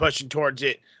kind of pushing towards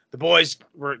it. The boys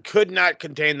could not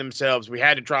contain themselves. We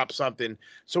had to drop something.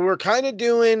 So we're kind of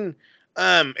doing,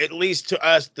 at least to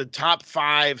us, the top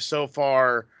 5 so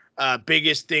far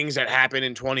biggest things that happened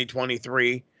in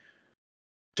 2023.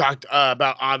 Talked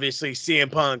about, obviously,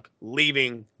 CM Punk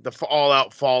leaving the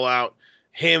all-out fallout.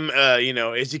 Him,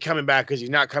 is he coming back? Because he's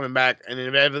not coming back. And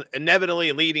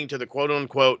inevitably leading to the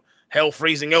quote-unquote hell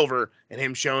freezing over and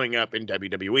him showing up in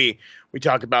WWE. We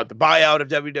talk about the buyout of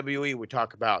WWE. We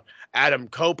talk about Adam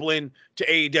Copeland to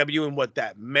AEW and what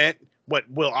that meant. What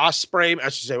Will Ospreay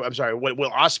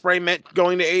meant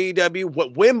going to AEW.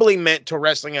 What Wembley meant to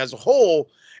wrestling as a whole.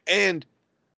 And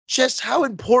just how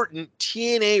important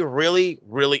TNA really,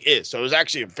 really is. So it was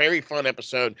actually a very fun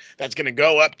episode that's going to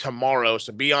go up tomorrow.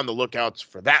 So be on the lookouts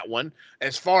for that one.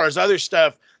 As far as other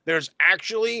stuff, there's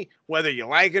actually, whether you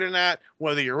like it or not,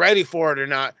 whether you're ready for it or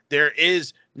not, there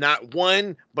is not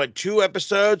 1, but 2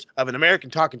 episodes of An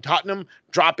American Talking Tottenham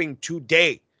dropping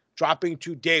today.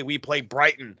 We play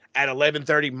Brighton at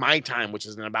 11:30 my time, which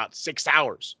is in about 6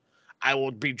 hours. I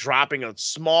will be dropping a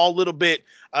small little bit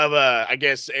of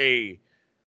a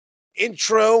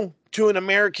intro to an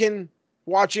American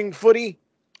watching footy,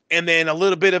 and then a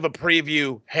little bit of a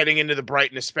preview heading into the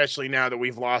Brighton, especially now that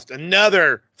we've lost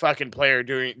another fucking player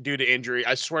due to injury.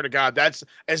 I swear to God, that's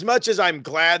as much as I'm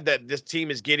glad that this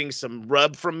team is getting some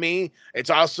rub from me.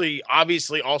 It's also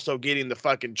obviously also getting the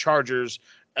fucking Chargers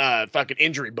fucking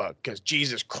injury bug, because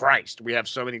Jesus Christ, we have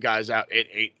so many guys out. It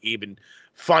ain't even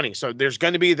funny. So there's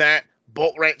going to be that.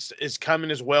 Bolt Rants is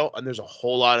coming as well, and there's a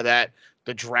whole lot of that.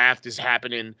 The draft is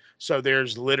happening, so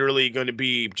there's literally going to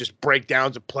be just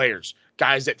breakdowns of players,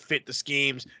 guys that fit the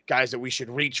schemes, guys that we should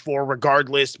reach for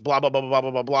regardless, blah, blah, blah, blah,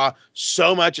 blah, blah, blah.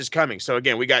 So much is coming. So,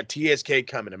 again, we got TSK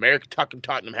coming, American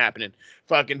Tottenham happening,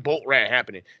 fucking Bolt Rat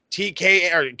happening.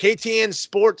 KTN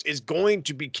Sports is going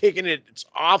to be kicking it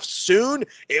off soon.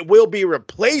 It will be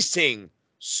replacing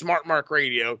Smart Mark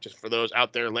Radio, just for those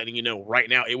out there letting you know right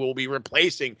now, it will be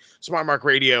replacing Smart Mark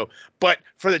Radio. But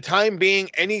for the time being,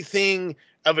 anything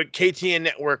of a KTN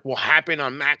network will happen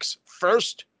on Max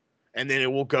first, and then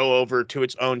it will go over to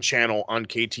its own channel on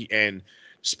KTN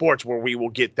Sports, where we will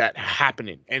get that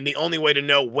happening. And the only way to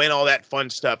know when all that fun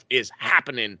stuff is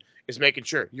happening is making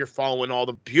sure you're following all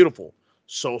the beautiful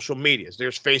social medias.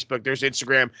 There's Facebook, there's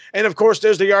Instagram, and of course,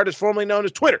 there's the artist formerly known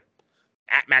as Twitter.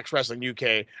 At Max Wrestling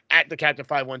UK, at the Captain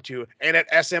 512, and at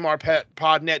SMR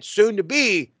Podnet, soon to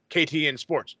be KTN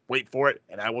Sports. Wait for it,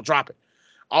 and I will drop it.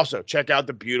 Also, check out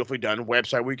the beautifully done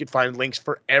website where you can find links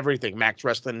for everything,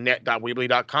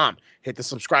 maxwrestlingnet.weebly.com. Hit the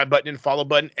subscribe button and follow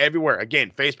button everywhere.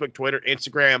 Again, Facebook, Twitter,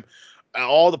 Instagram,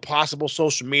 all the possible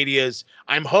social medias.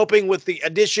 I'm hoping with the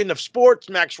addition of sports,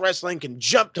 Max Wrestling can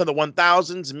jump to the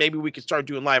 1000s, and maybe we can start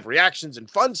doing live reactions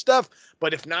and fun stuff.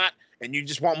 But if not, and you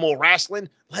just want more wrestling,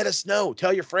 let us know.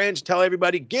 Tell your friends, tell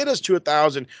everybody, get us to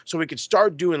 1,000 so we can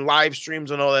start doing live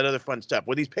streams and all that other fun stuff.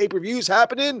 With these pay-per-views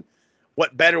happening,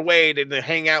 what better way than to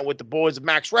hang out with the boys of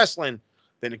Max Wrestling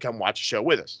than to come watch a show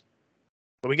with us?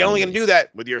 But we can only going to do that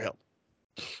with your help.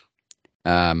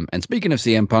 And speaking of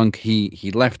CM Punk,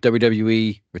 he left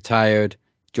WWE, retired,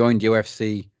 joined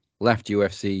UFC, left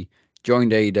UFC,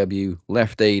 joined AEW,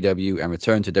 left AEW, and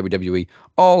returned to WWE,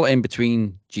 all in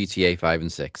between GTA 5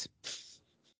 and 6.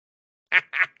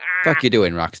 Fuck you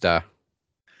doing, Rockstar?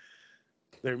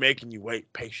 They're making you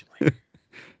wait patiently.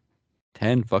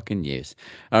 10 fucking years.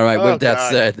 All right, with that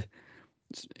said,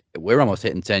 we're almost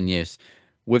hitting 10 years.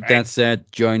 With that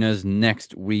said, join us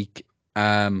next week.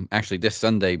 Actually, this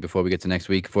Sunday, before we get to next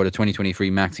week, for the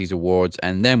 2023 Maxis Awards,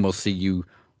 and then we'll see you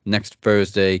next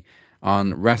Thursday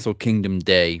on Wrestle Kingdom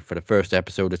Day for the first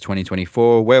episode of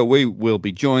 2024, where we will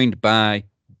be joined by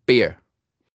beer.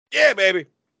 Yeah, baby.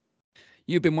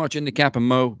 You've been watching The Cap and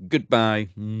Mo. Goodbye.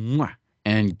 Mwah,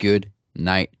 and good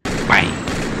night. Bye.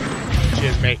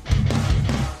 Cheers, mate.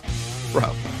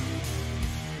 Bro.